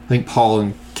son, I think Paul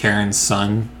and Karen's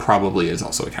son probably is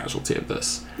also a casualty of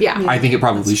this. Yeah. I think it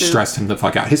probably That's true. stressed him the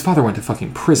fuck out. His father went to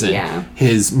fucking prison. Yeah.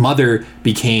 His mother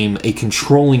became a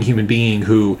controlling human being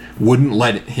who wouldn't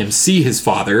let him see his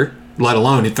father, let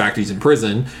alone the fact he's in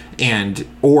prison,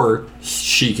 or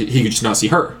he could just not see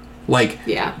her. Like,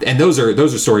 Yeah. And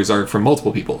those stories are from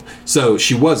multiple people. So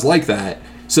she was like that.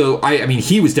 So I mean,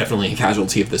 he was definitely a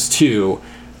casualty of this too.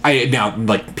 Now,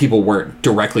 like, people weren't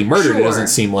directly murdered. It Sure. doesn't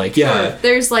seem like, Sure. yeah.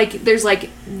 There's like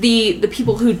the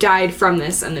people who died from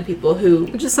this and the people who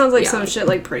It just sounds like Yeah. some shit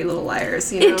like Pretty Little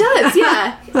Liars, you know? it does,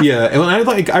 yeah. Yeah,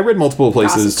 and I read multiple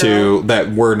places Gossip too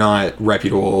that were not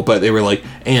reputable, but they were like,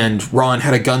 and Ron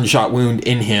had a gunshot wound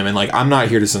in him, and like, I'm not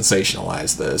here to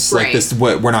sensationalize this. Like,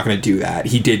 Right. we're not going to do that.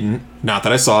 He didn't. Not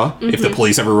that I saw. If the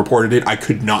police ever reported it, I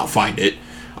could not find it.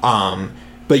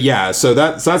 But yeah, so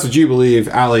that's what you believe.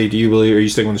 Allie, are you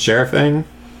sticking with the sheriff thing?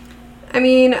 I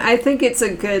mean, I think it's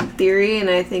a good theory, and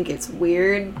I think it's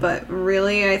weird, but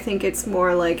really, I think it's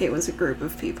more like it was a group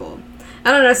of people.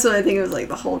 I don't necessarily think it was like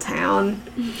the whole town,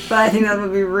 but I think that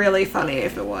would be really funny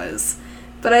if it was.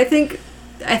 But I think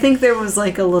there was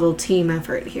like a little team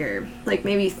effort here, like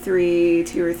maybe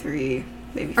two or three,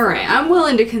 maybe. All right, I'm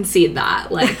willing to concede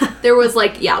that. Like, there was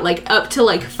like up to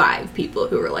like 5 people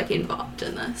who were like involved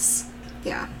in this.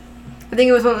 Yeah. I think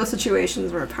it was one of those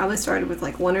situations where it probably started with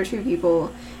like 1 or 2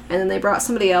 people, and then they brought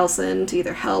somebody else in to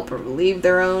either help or relieve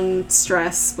their own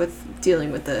stress with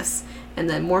dealing with this, and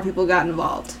then more people got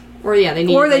involved. Or yeah, they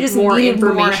needed Or they like, just more needed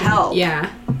more information. help. Yeah.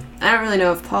 I don't really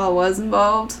know if Paul was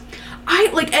involved.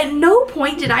 I like at no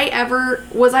point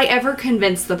was I ever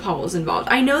convinced that Paul was involved.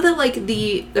 I know that like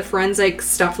the forensic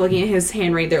stuff looking at his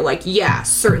handwriting, they're like, yeah,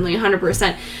 certainly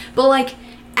 100%. But like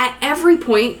at every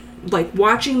point, like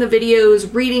watching the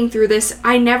videos, reading through this,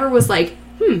 I never was like,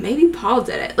 maybe Paul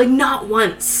did it. Like not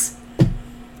once.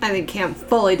 I think Cam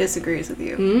fully disagrees with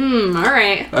you. All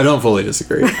right. I don't fully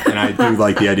disagree, and I do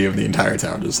like the idea of the entire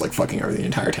town just like fucking over the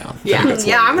entire town. I Yeah. think that's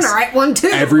Yeah, I'm hilarious. gonna write one too.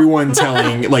 Everyone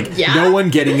telling, like, Yeah. no one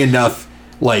getting enough,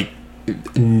 like,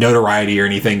 notoriety or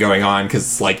anything going on,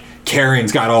 because, like,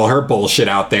 Karen's got all her bullshit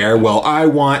out there. Well, I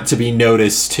want to be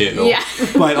noticed, too. Yeah.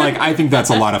 But, like, I think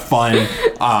that's a lot of fun.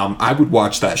 I would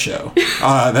watch that show.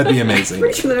 That'd be amazing.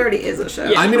 Pretty sure there already is a show.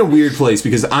 Yeah. I'm in a weird place,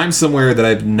 because I'm somewhere that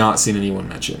I've not seen anyone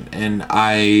mention, and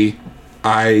I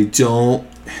don't...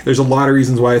 There's a lot of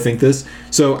reasons why I think this.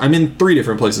 So, I'm in 3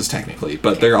 different places, technically,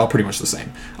 but they're all pretty much the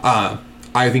same. I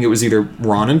think it was either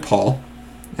Ron and Paul,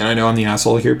 and I know I'm the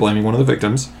asshole here blaming one of the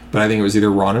victims, but I think it was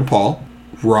either Ron and Paul,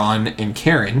 Ron and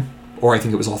Karen, or I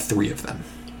think it was all 3 of them.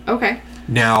 Okay.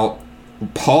 Now,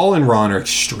 Paul and Ron are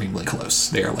extremely close.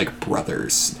 They are like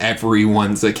brothers.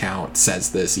 Everyone's account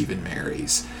says this, even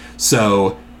Mary's.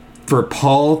 So, for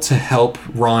Paul to help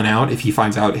Ron out if he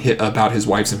finds out about his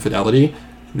wife's infidelity,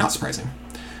 not surprising.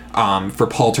 For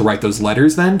Paul to write those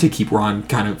letters then to keep Ron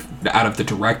kind of out of the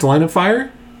direct line of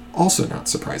fire, also not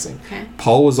surprising. Okay.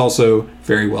 Paul was also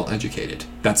very well educated.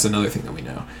 That's another thing that we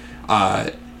know.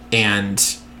 And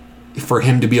for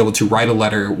him to be able to write a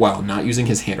letter while not using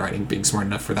his handwriting, being smart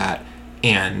enough for that,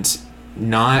 and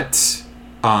not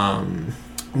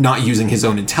using his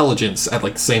own intelligence at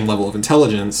like the same level of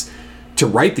intelligence to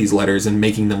write these letters and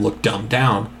making them look dumbed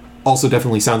down, also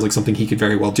definitely sounds like something he could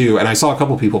very well do. And I saw a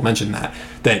couple people mention that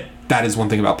is one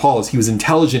thing about Paul, is he was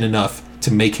intelligent enough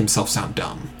to make himself sound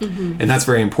dumb. And that's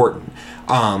very important.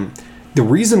 The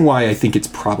reason why I think it's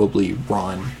probably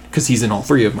Ron, because he's in all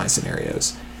 3 of my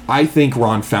scenarios, I think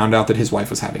Ron found out that his wife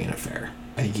was having an affair.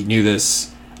 I think he knew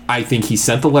this. I think he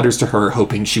sent the letters to her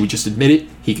hoping she would just admit it.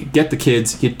 He could get the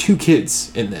kids. He had 2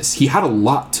 kids in this. He had a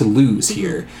lot to lose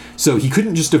here. So he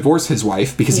couldn't just divorce his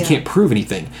wife because he can't prove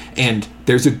anything. And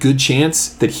there's a good chance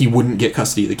that he wouldn't get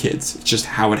custody of the kids. It's just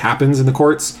how it happens in the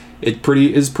courts. It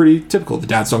is pretty typical. The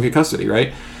dads don't get custody,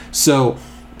 right? So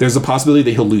there's a possibility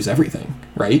that he'll lose everything,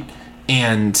 right?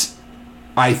 And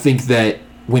I think that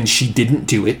when she didn't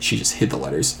do it, she just hid the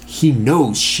letters. He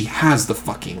knows she has the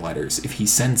fucking letters if he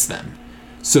sends them.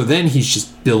 So then he's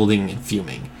just building and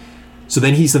fuming. So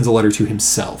then he sends a letter to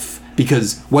himself.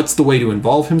 Because what's the way to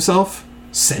involve himself?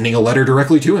 Sending a letter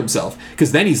directly to himself.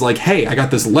 Because then he's like, hey, I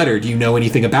got this letter. Do you know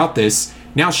anything about this?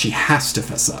 Now she has to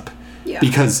fess up. Yeah.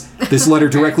 Because this letter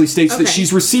directly states that Okay.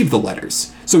 she's received the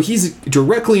letters. So he's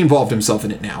directly involved himself in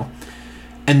it now.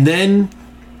 And then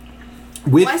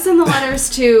with... Why send the letters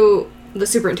to the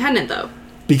superintendent though?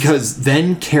 Because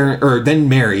then then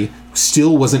Mary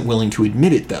still wasn't willing to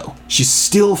admit it, though. She's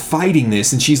still fighting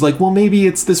this, and she's like, well, maybe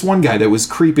it's this one guy that was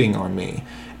creeping on me.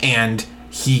 And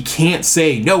he can't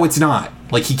say, no, it's not.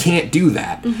 Like, he can't do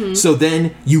that. So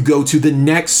then you go to the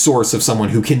next source of someone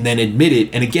who can then admit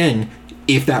it. And again,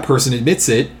 if that person admits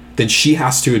it, then she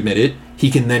has to admit it. He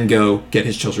can then go get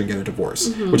his children, get a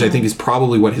divorce, which I think is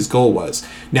probably what his goal was.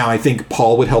 Now, I think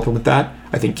Paul would help him with that.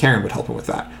 I think Karen would help him with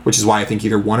that, which is why I think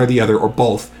either one or the other or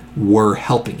both were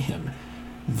helping him.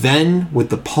 Then with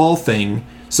the Paul thing,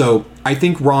 so I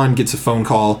think Ron gets a phone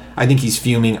call. I think he's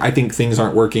fuming. I think things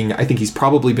aren't working. I think he's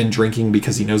probably been drinking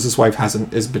because he knows his wife has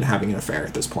been having an affair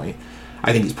at this point.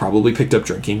 I think he's probably picked up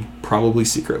drinking, probably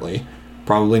secretly,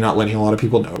 probably not letting a lot of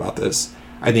people know about this.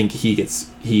 I think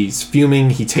he's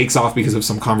fuming. He takes off because of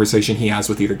some conversation he has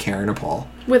with either Karen or Paul.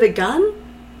 With a gun?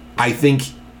 I think,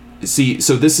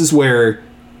 so this is where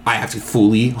I have to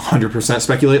fully 100%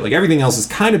 speculate. Like, everything else is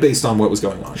kind of based on what was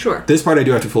going on. Sure. This part I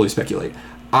do have to fully speculate.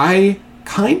 I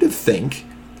kind of think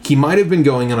he might have been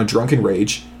going on a drunken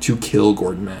rage to kill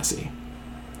Gordon Massey.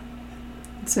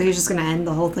 So he's just going to end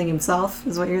the whole thing himself,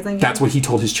 is what you're thinking? That's what he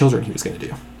told his children he was going to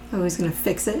do. Oh, he's going to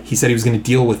fix it? He said he was going to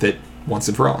deal with it once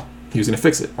and for all. He was going to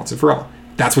fix it once and for all.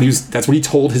 That's what he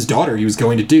told his daughter he was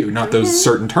going to do. Not those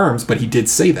certain terms, but he did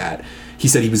say that. He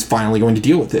said he was finally going to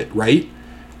deal with it, right?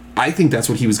 I think that's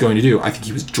what he was going to do. I think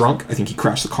he was drunk. I think he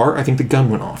crashed the car. I think the gun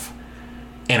went off.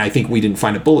 And I think we didn't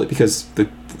find a bullet because the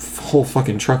whole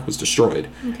fucking truck was destroyed.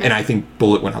 Okay. And I think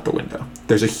bullet went out the window.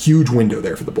 There's a huge window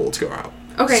there for the bullet to go out.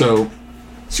 Okay. So,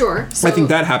 sure. So I think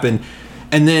that happened.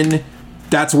 And then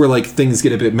that's where, like, things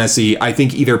get a bit messy. I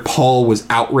think either Paul was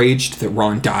outraged that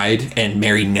Ron died and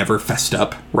Mary never fessed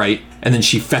up, right? And then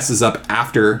she fesses up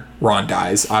after Ron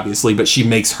dies, obviously, but she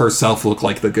makes herself look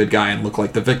like the good guy and look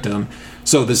like the victim.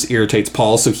 So this irritates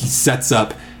Paul. So he sets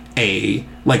up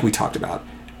like we talked about,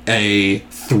 a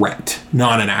threat,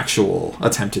 not an actual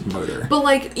attempted murder. But,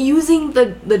 like, using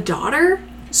the daughter?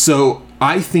 So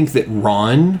I think that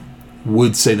Ron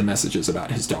would say the messages about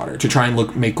his daughter to try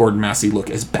and make Gordon Massey look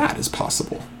as bad as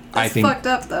possible. I think fucked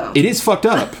up, though. It is fucked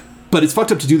up, but it's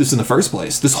fucked up to do this in the first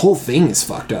place. This whole thing is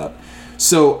fucked up.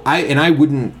 So I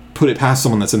wouldn't put it past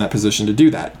someone that's in that position to do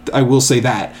that. I will say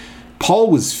that Paul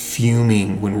was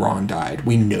fuming when Ron died.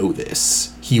 We know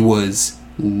this. He was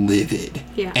livid.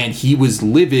 Yeah. And he was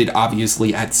livid,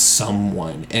 obviously, at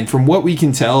someone. And from what we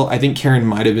can tell, I think Karen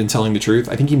might have been telling the truth.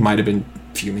 I think he might have been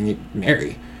fuming at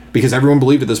Mary, because everyone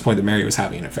believed at this point that Mary was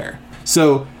having an affair.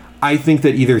 So I think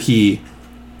that either he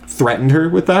threatened her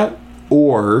with that,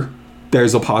 or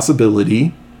there's a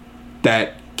possibility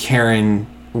that Karen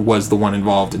was the one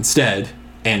involved instead,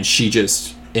 and she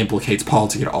just implicates Paul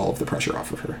to get all of the pressure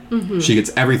off of her. Mm-hmm. She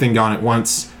gets everything gone at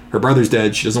once. Her brother's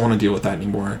dead. She doesn't want to deal with that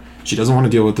anymore. She doesn't want to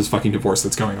deal with this fucking divorce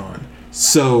that's going on.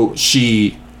 So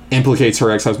she implicates her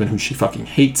ex-husband, who she fucking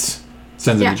hates,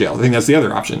 sends him to jail. I think that's the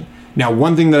other option. Now,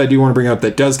 one thing that I do want to bring up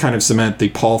that does kind of cement the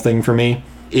Paul thing for me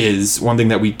is one thing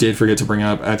that we did forget to bring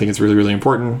up. I think it's really, really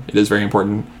important. It is very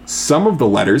important. Some of the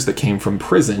letters that came from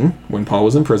prison, when Paul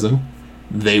was in prison,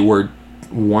 they were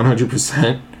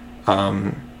 100%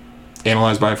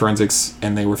 analyzed by forensics,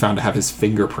 and they were found to have his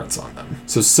fingerprints on them.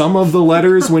 So some of the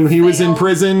letters when he was in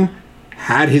prison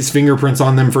had his fingerprints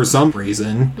on them for some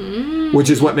reason, which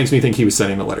is what makes me think he was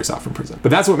sending the letters out from prison. But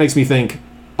that's what makes me think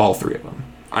all three of them.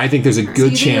 I think there's a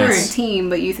good chance. You were a team,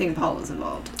 but you think Paul was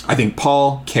involved. I think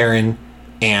Paul, Karen,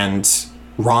 and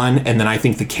Ron, and then I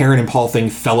think the Karen and Paul thing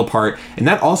fell apart, and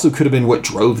that also could have been what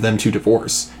drove them to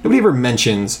divorce. Nobody ever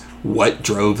mentions what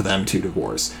drove them to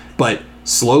divorce, but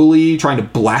slowly trying to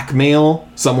blackmail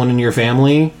someone in your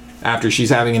family after she's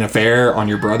having an affair on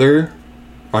your brother,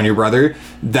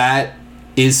 that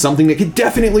is something that could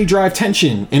definitely drive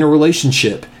tension in a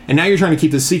relationship. And now you're trying to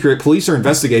keep this secret. Police are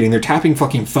investigating. They're tapping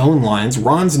fucking phone lines.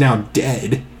 Ron's now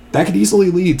dead. That could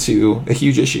easily lead to a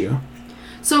huge issue.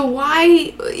 So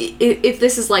why, if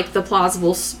this is like the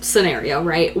plausible scenario,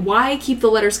 right? Why keep the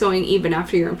letters going even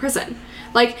after you're in prison?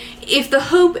 Like, if the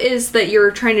hope is that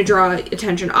you're trying to draw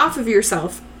attention off of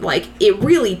yourself, like, it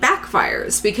really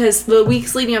backfires, because the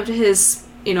weeks leading up to his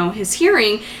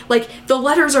hearing, like, the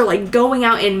letters are, like, going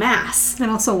out in mass.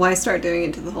 And also, why start doing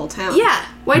it to the whole town? Yeah.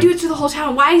 Why do it to the whole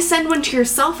town? Why send one to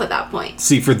yourself at that point?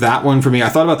 See, for that one, for me, I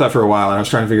thought about that for a while, and I was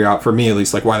trying to figure out, for me at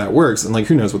least, like, why that works, and, like,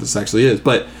 who knows what this actually is,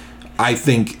 but I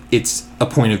think it's a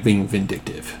point of being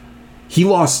vindictive. He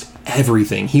lost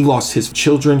everything. He lost his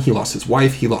children, he lost his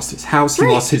wife, he lost his house, he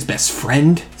lost his best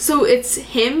friend. So it's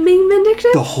him being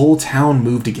vindictive? The whole town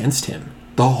moved against him.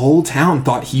 The whole town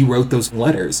thought he wrote those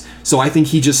letters. So I think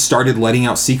he just started letting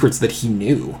out secrets that he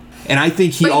knew. And I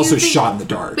think he also shot in the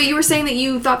dark. But you were saying that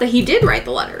you thought that he did write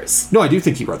the letters. No, I do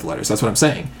think he wrote the letters. That's what I'm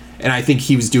saying. And I think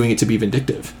he was doing it to be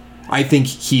vindictive. I think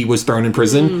he was thrown in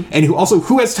prison. And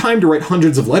who has time to write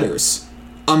hundreds of letters?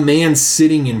 A man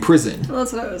sitting in prison. Well,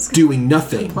 that's what I was doing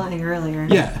nothing. implying earlier.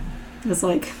 Yeah. It was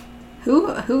like,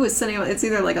 Who is sending? It's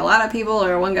either like a lot of people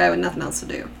or one guy with nothing else to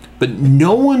do. But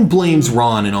no one blames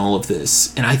Ron in all of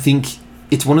this, and I think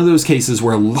it's one of those cases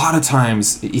where a lot of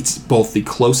times it's both the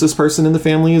closest person in the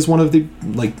family is one of the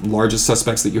like largest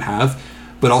suspects that you have,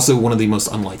 but also one of the most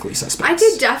unlikely suspects. I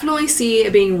could definitely see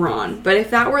it being Ron, but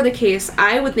if that were the case,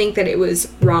 I would think that it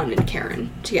was Ron and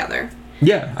Karen together.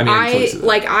 Yeah, I mean,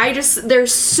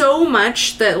 there's so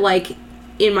much that, like,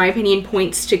 in my opinion,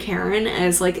 points to Karen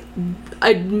as, like,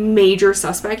 a major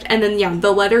suspect. And then, yeah,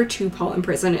 the letter to Paul in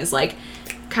prison is, like,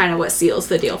 kind of what seals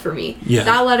the deal for me. Yeah.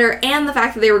 That letter and the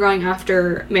fact that they were going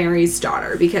after Mary's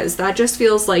daughter, because that just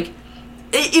feels like,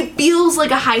 it feels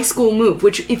like a high school move,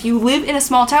 which if you live in a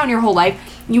small town your whole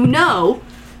life, you know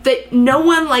that no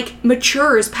one, like,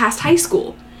 matures past high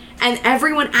school. And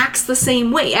everyone acts the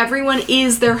same way. Everyone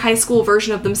is their high school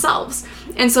version of themselves.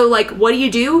 And so, like, what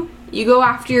do? You go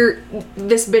after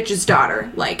this bitch's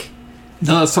daughter. Like...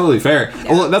 No, that's totally fair.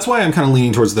 Yeah. Well, that's why I'm kind of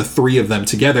leaning towards the three of them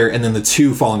together and then the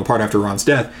two falling apart after Ron's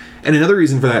death. And another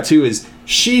reason for that, too, is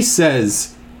she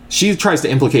tries to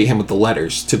implicate him with the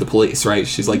letters to the police, right?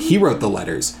 She's like, he wrote the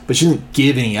letters, but she doesn't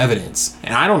give any evidence.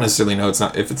 And I don't necessarily know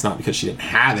if it's not because she didn't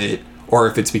have it, or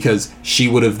if it's because she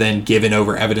would have then given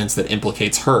over evidence that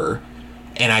implicates her.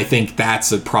 And I think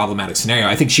that's a problematic scenario.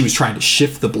 I think she was trying to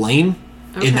shift the blame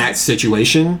in that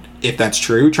situation, if that's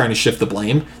true, trying to shift the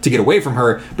blame to get away from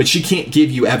her, but she can't give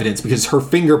you evidence because her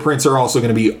fingerprints are also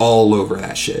going to be all over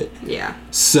that shit. Yeah.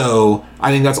 So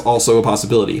I think that's also a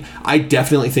possibility. I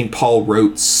definitely think Paul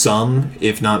wrote some,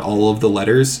 if not all of the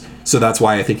letters, so that's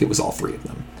why I think it was all three of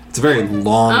them. It's a very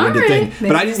long-winded thing,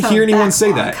 but I didn't hear anyone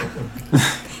say that.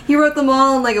 He wrote them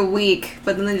all in like a week,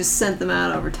 but then they just sent them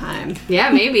out over time. Yeah,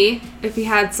 maybe. If he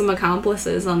had some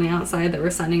accomplices on the outside that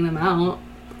were sending them out.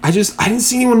 I didn't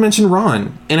see anyone mention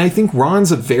Ron, and I think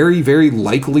Ron's a very, very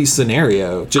likely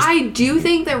scenario. I do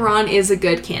think that Ron is a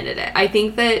good candidate. I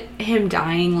think that him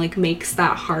dying, like, makes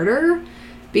that harder,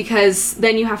 because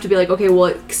then you have to be like, okay, well,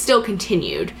 it still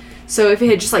continued. So if it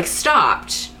had just, like,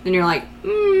 stopped, then you're like,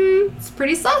 it's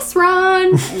pretty sus,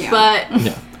 Ron.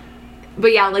 Yeah.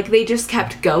 But yeah, like, they just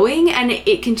kept going, and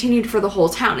it continued for the whole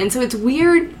town. And so it's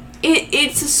weird.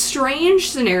 It's a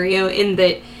strange scenario in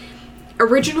that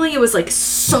originally it was, like,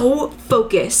 so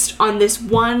focused on this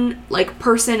one, like,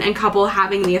 person and couple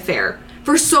having the affair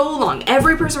for so long.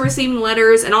 Every person receiving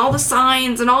letters and all the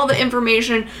signs and all the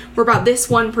information were about this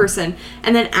one person.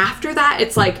 And then after that,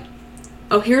 it's like,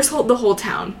 oh, here's the whole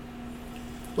town.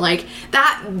 Like,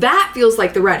 that feels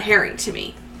like the red herring to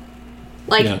me.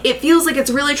 Like, It feels like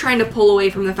it's really trying to pull away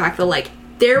from the fact that, like,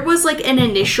 there was, like, an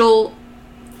initial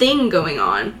thing going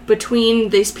on between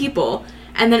these people,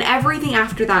 and then everything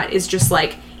after that is just,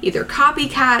 like, either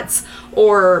copycats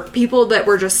or people that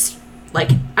were just,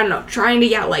 like, I don't know, trying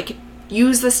to, like,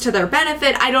 use this to their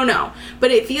benefit. I don't know.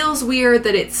 But it feels weird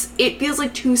that it feels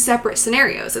like two separate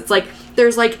scenarios. It's like,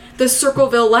 there's, like, the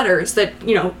Circleville letters that,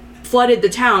 you know, flooded the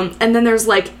town, and then there's,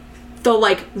 like, the,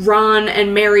 like, Ron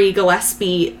and Mary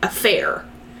Gillespie affair.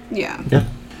 Yeah. Yeah.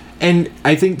 And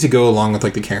I think to go along with,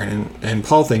 like, the Karen and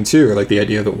Paul thing, too, or, like, the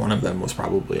idea that one of them was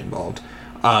probably involved,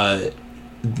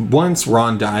 once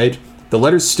Ron died, the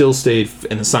letters still stayed,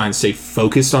 and the signs stayed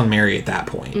focused on Mary at that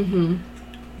point. Mm-hmm.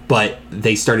 But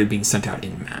they started being sent out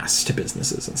en masse to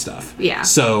businesses and stuff. Yeah.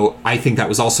 So I think that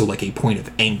was also, like, a point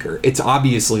of anger. It's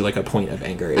obviously, like, a point of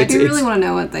anger. I do really want to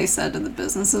know what they said to the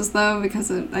businesses, though, because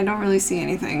I don't really see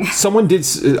anything. Someone did...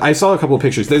 I saw a couple of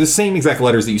pictures. They're the same exact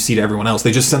letters that you see to everyone else.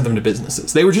 They just sent them to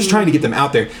businesses. They were just trying to get them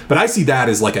out there. But I see that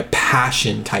as, like, a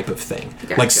passion type of thing.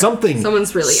 Gotcha. Like,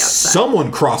 someone's really upset. Someone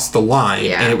crossed the line,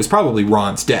 yeah. and it was probably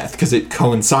Ron's death, because it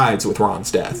coincides with Ron's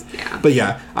death. Yeah. But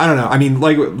yeah, I don't know. I mean,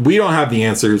 like, we don't have the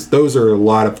answers. Those are a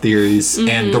lot of theories,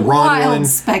 and the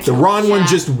Ron one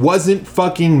just wasn't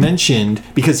fucking mentioned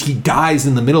because he dies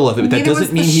in the middle of it. But that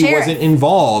doesn't mean he wasn't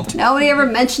involved. Nobody ever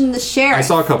mentioned the sheriff. I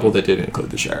saw a couple that did include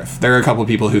the sheriff. There are a couple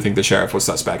people who think the sheriff was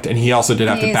suspect, and he also did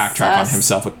have to backtrack on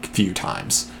himself a few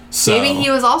times. So maybe he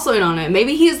was also in on it.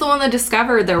 Maybe he's the one that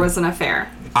discovered there was an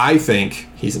affair. I think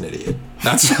he's an idiot.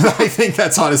 I think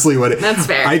that's honestly what it is. That's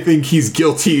fair. I think he's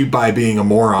guilty by being a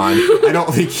moron. I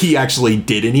don't think he actually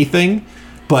did anything.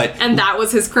 And that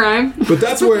was his crime. But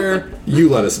that's where you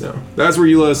let us know. That's where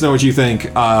you let us know what you think.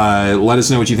 Let us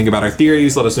know what you think about our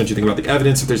theories. Let us know what you think about the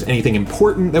evidence. If there's anything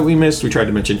important that we missed, we tried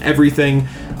to mention everything.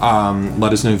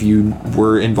 Let us know if you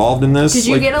were involved in this. Did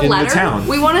you get a letter? The town.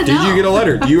 We want to know. Did you get a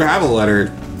letter? Do you have a letter?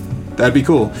 That'd be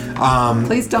cool.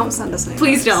 Please don't send us anything.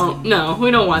 Please don't. No,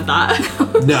 we don't want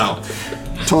that. No.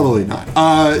 Totally not.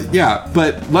 Yeah,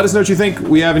 but let us know what you think.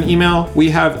 We have an email.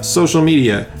 We have social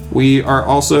media. We are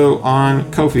also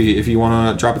on Ko-fi if you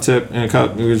want to drop a tip in a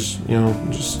cup. We just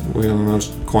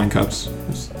coin cups.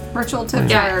 Virtual tip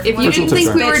Yeah, jar. if you Virtual didn't think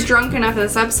tips we are- were drunk enough in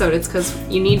this episode, it's because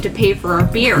you need to pay for our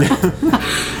beer.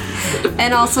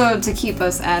 And also to keep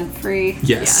us ad-free.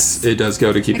 Yes, it does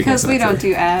go to keeping Because us we don't ad-free.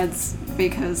 do ads.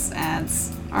 Because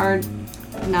ads are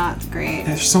not great.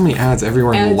 There's so many ads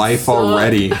everywhere in Ads life suck.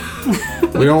 already.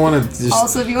 We don't want to just...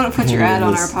 Also, if you want to put your ad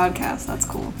on our Yes. podcast, that's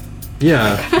cool.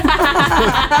 Yeah.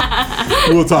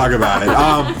 We'll talk about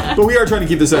it. But we are trying to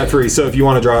keep this ad free, so if you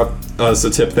want to drop us a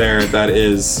tip there, that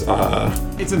is,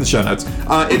 it's in the show notes.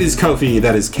 It is Ko-fi,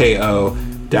 that is Ko-fi?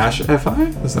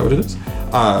 Is that what it is?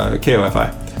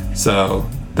 Ko-fi. So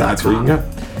that's where you can go.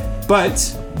 But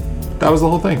that was the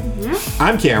whole thing. Yeah.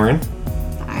 I'm Cameron.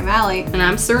 I'm Allie. And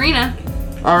I'm Serena.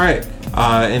 All right.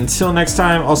 Until next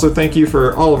time, also thank you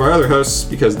for all of our other hosts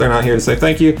because they're not here to say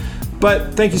thank you.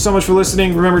 But thank you so much for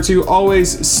listening. Remember to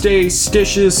always stay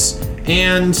stitious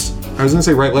and I was going to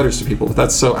say write letters to people, but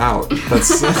that's so out.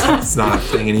 That's not a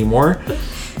thing anymore.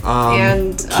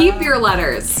 And Keep your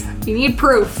letters. You need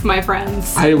proof, my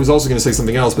friends. I was also going to say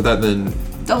something else, but that then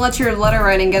don't let your letter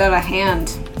writing get out of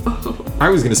hand. I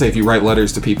was going to say if you write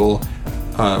letters to people,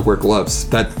 wear gloves.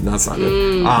 That's not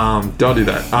good. Don't do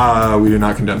that. We do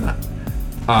not condone that.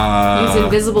 Use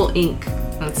invisible ink.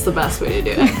 That's the best way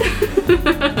to do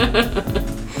it.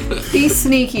 Be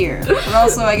sneakier. But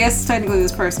also, I guess technically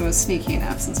this person was sneaky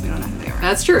enough since we don't know who they are.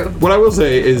 That's true. What I will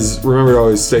say is remember to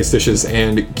always stay stitious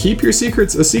and keep your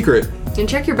secrets a secret. And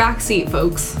check your back seat,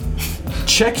 folks.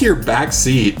 Check your back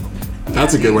seat.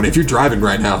 That's a good one. If you're driving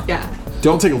right now, Yeah.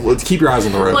 don't take a look. Keep your eyes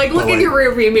on the road. Like, look But, in your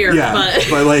rearview mirror, Yeah,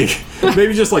 but like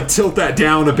maybe just like tilt that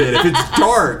down a bit. If it's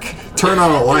dark, turn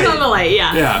on a light. on the light,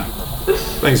 yeah. Yeah.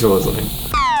 Thanks for listening.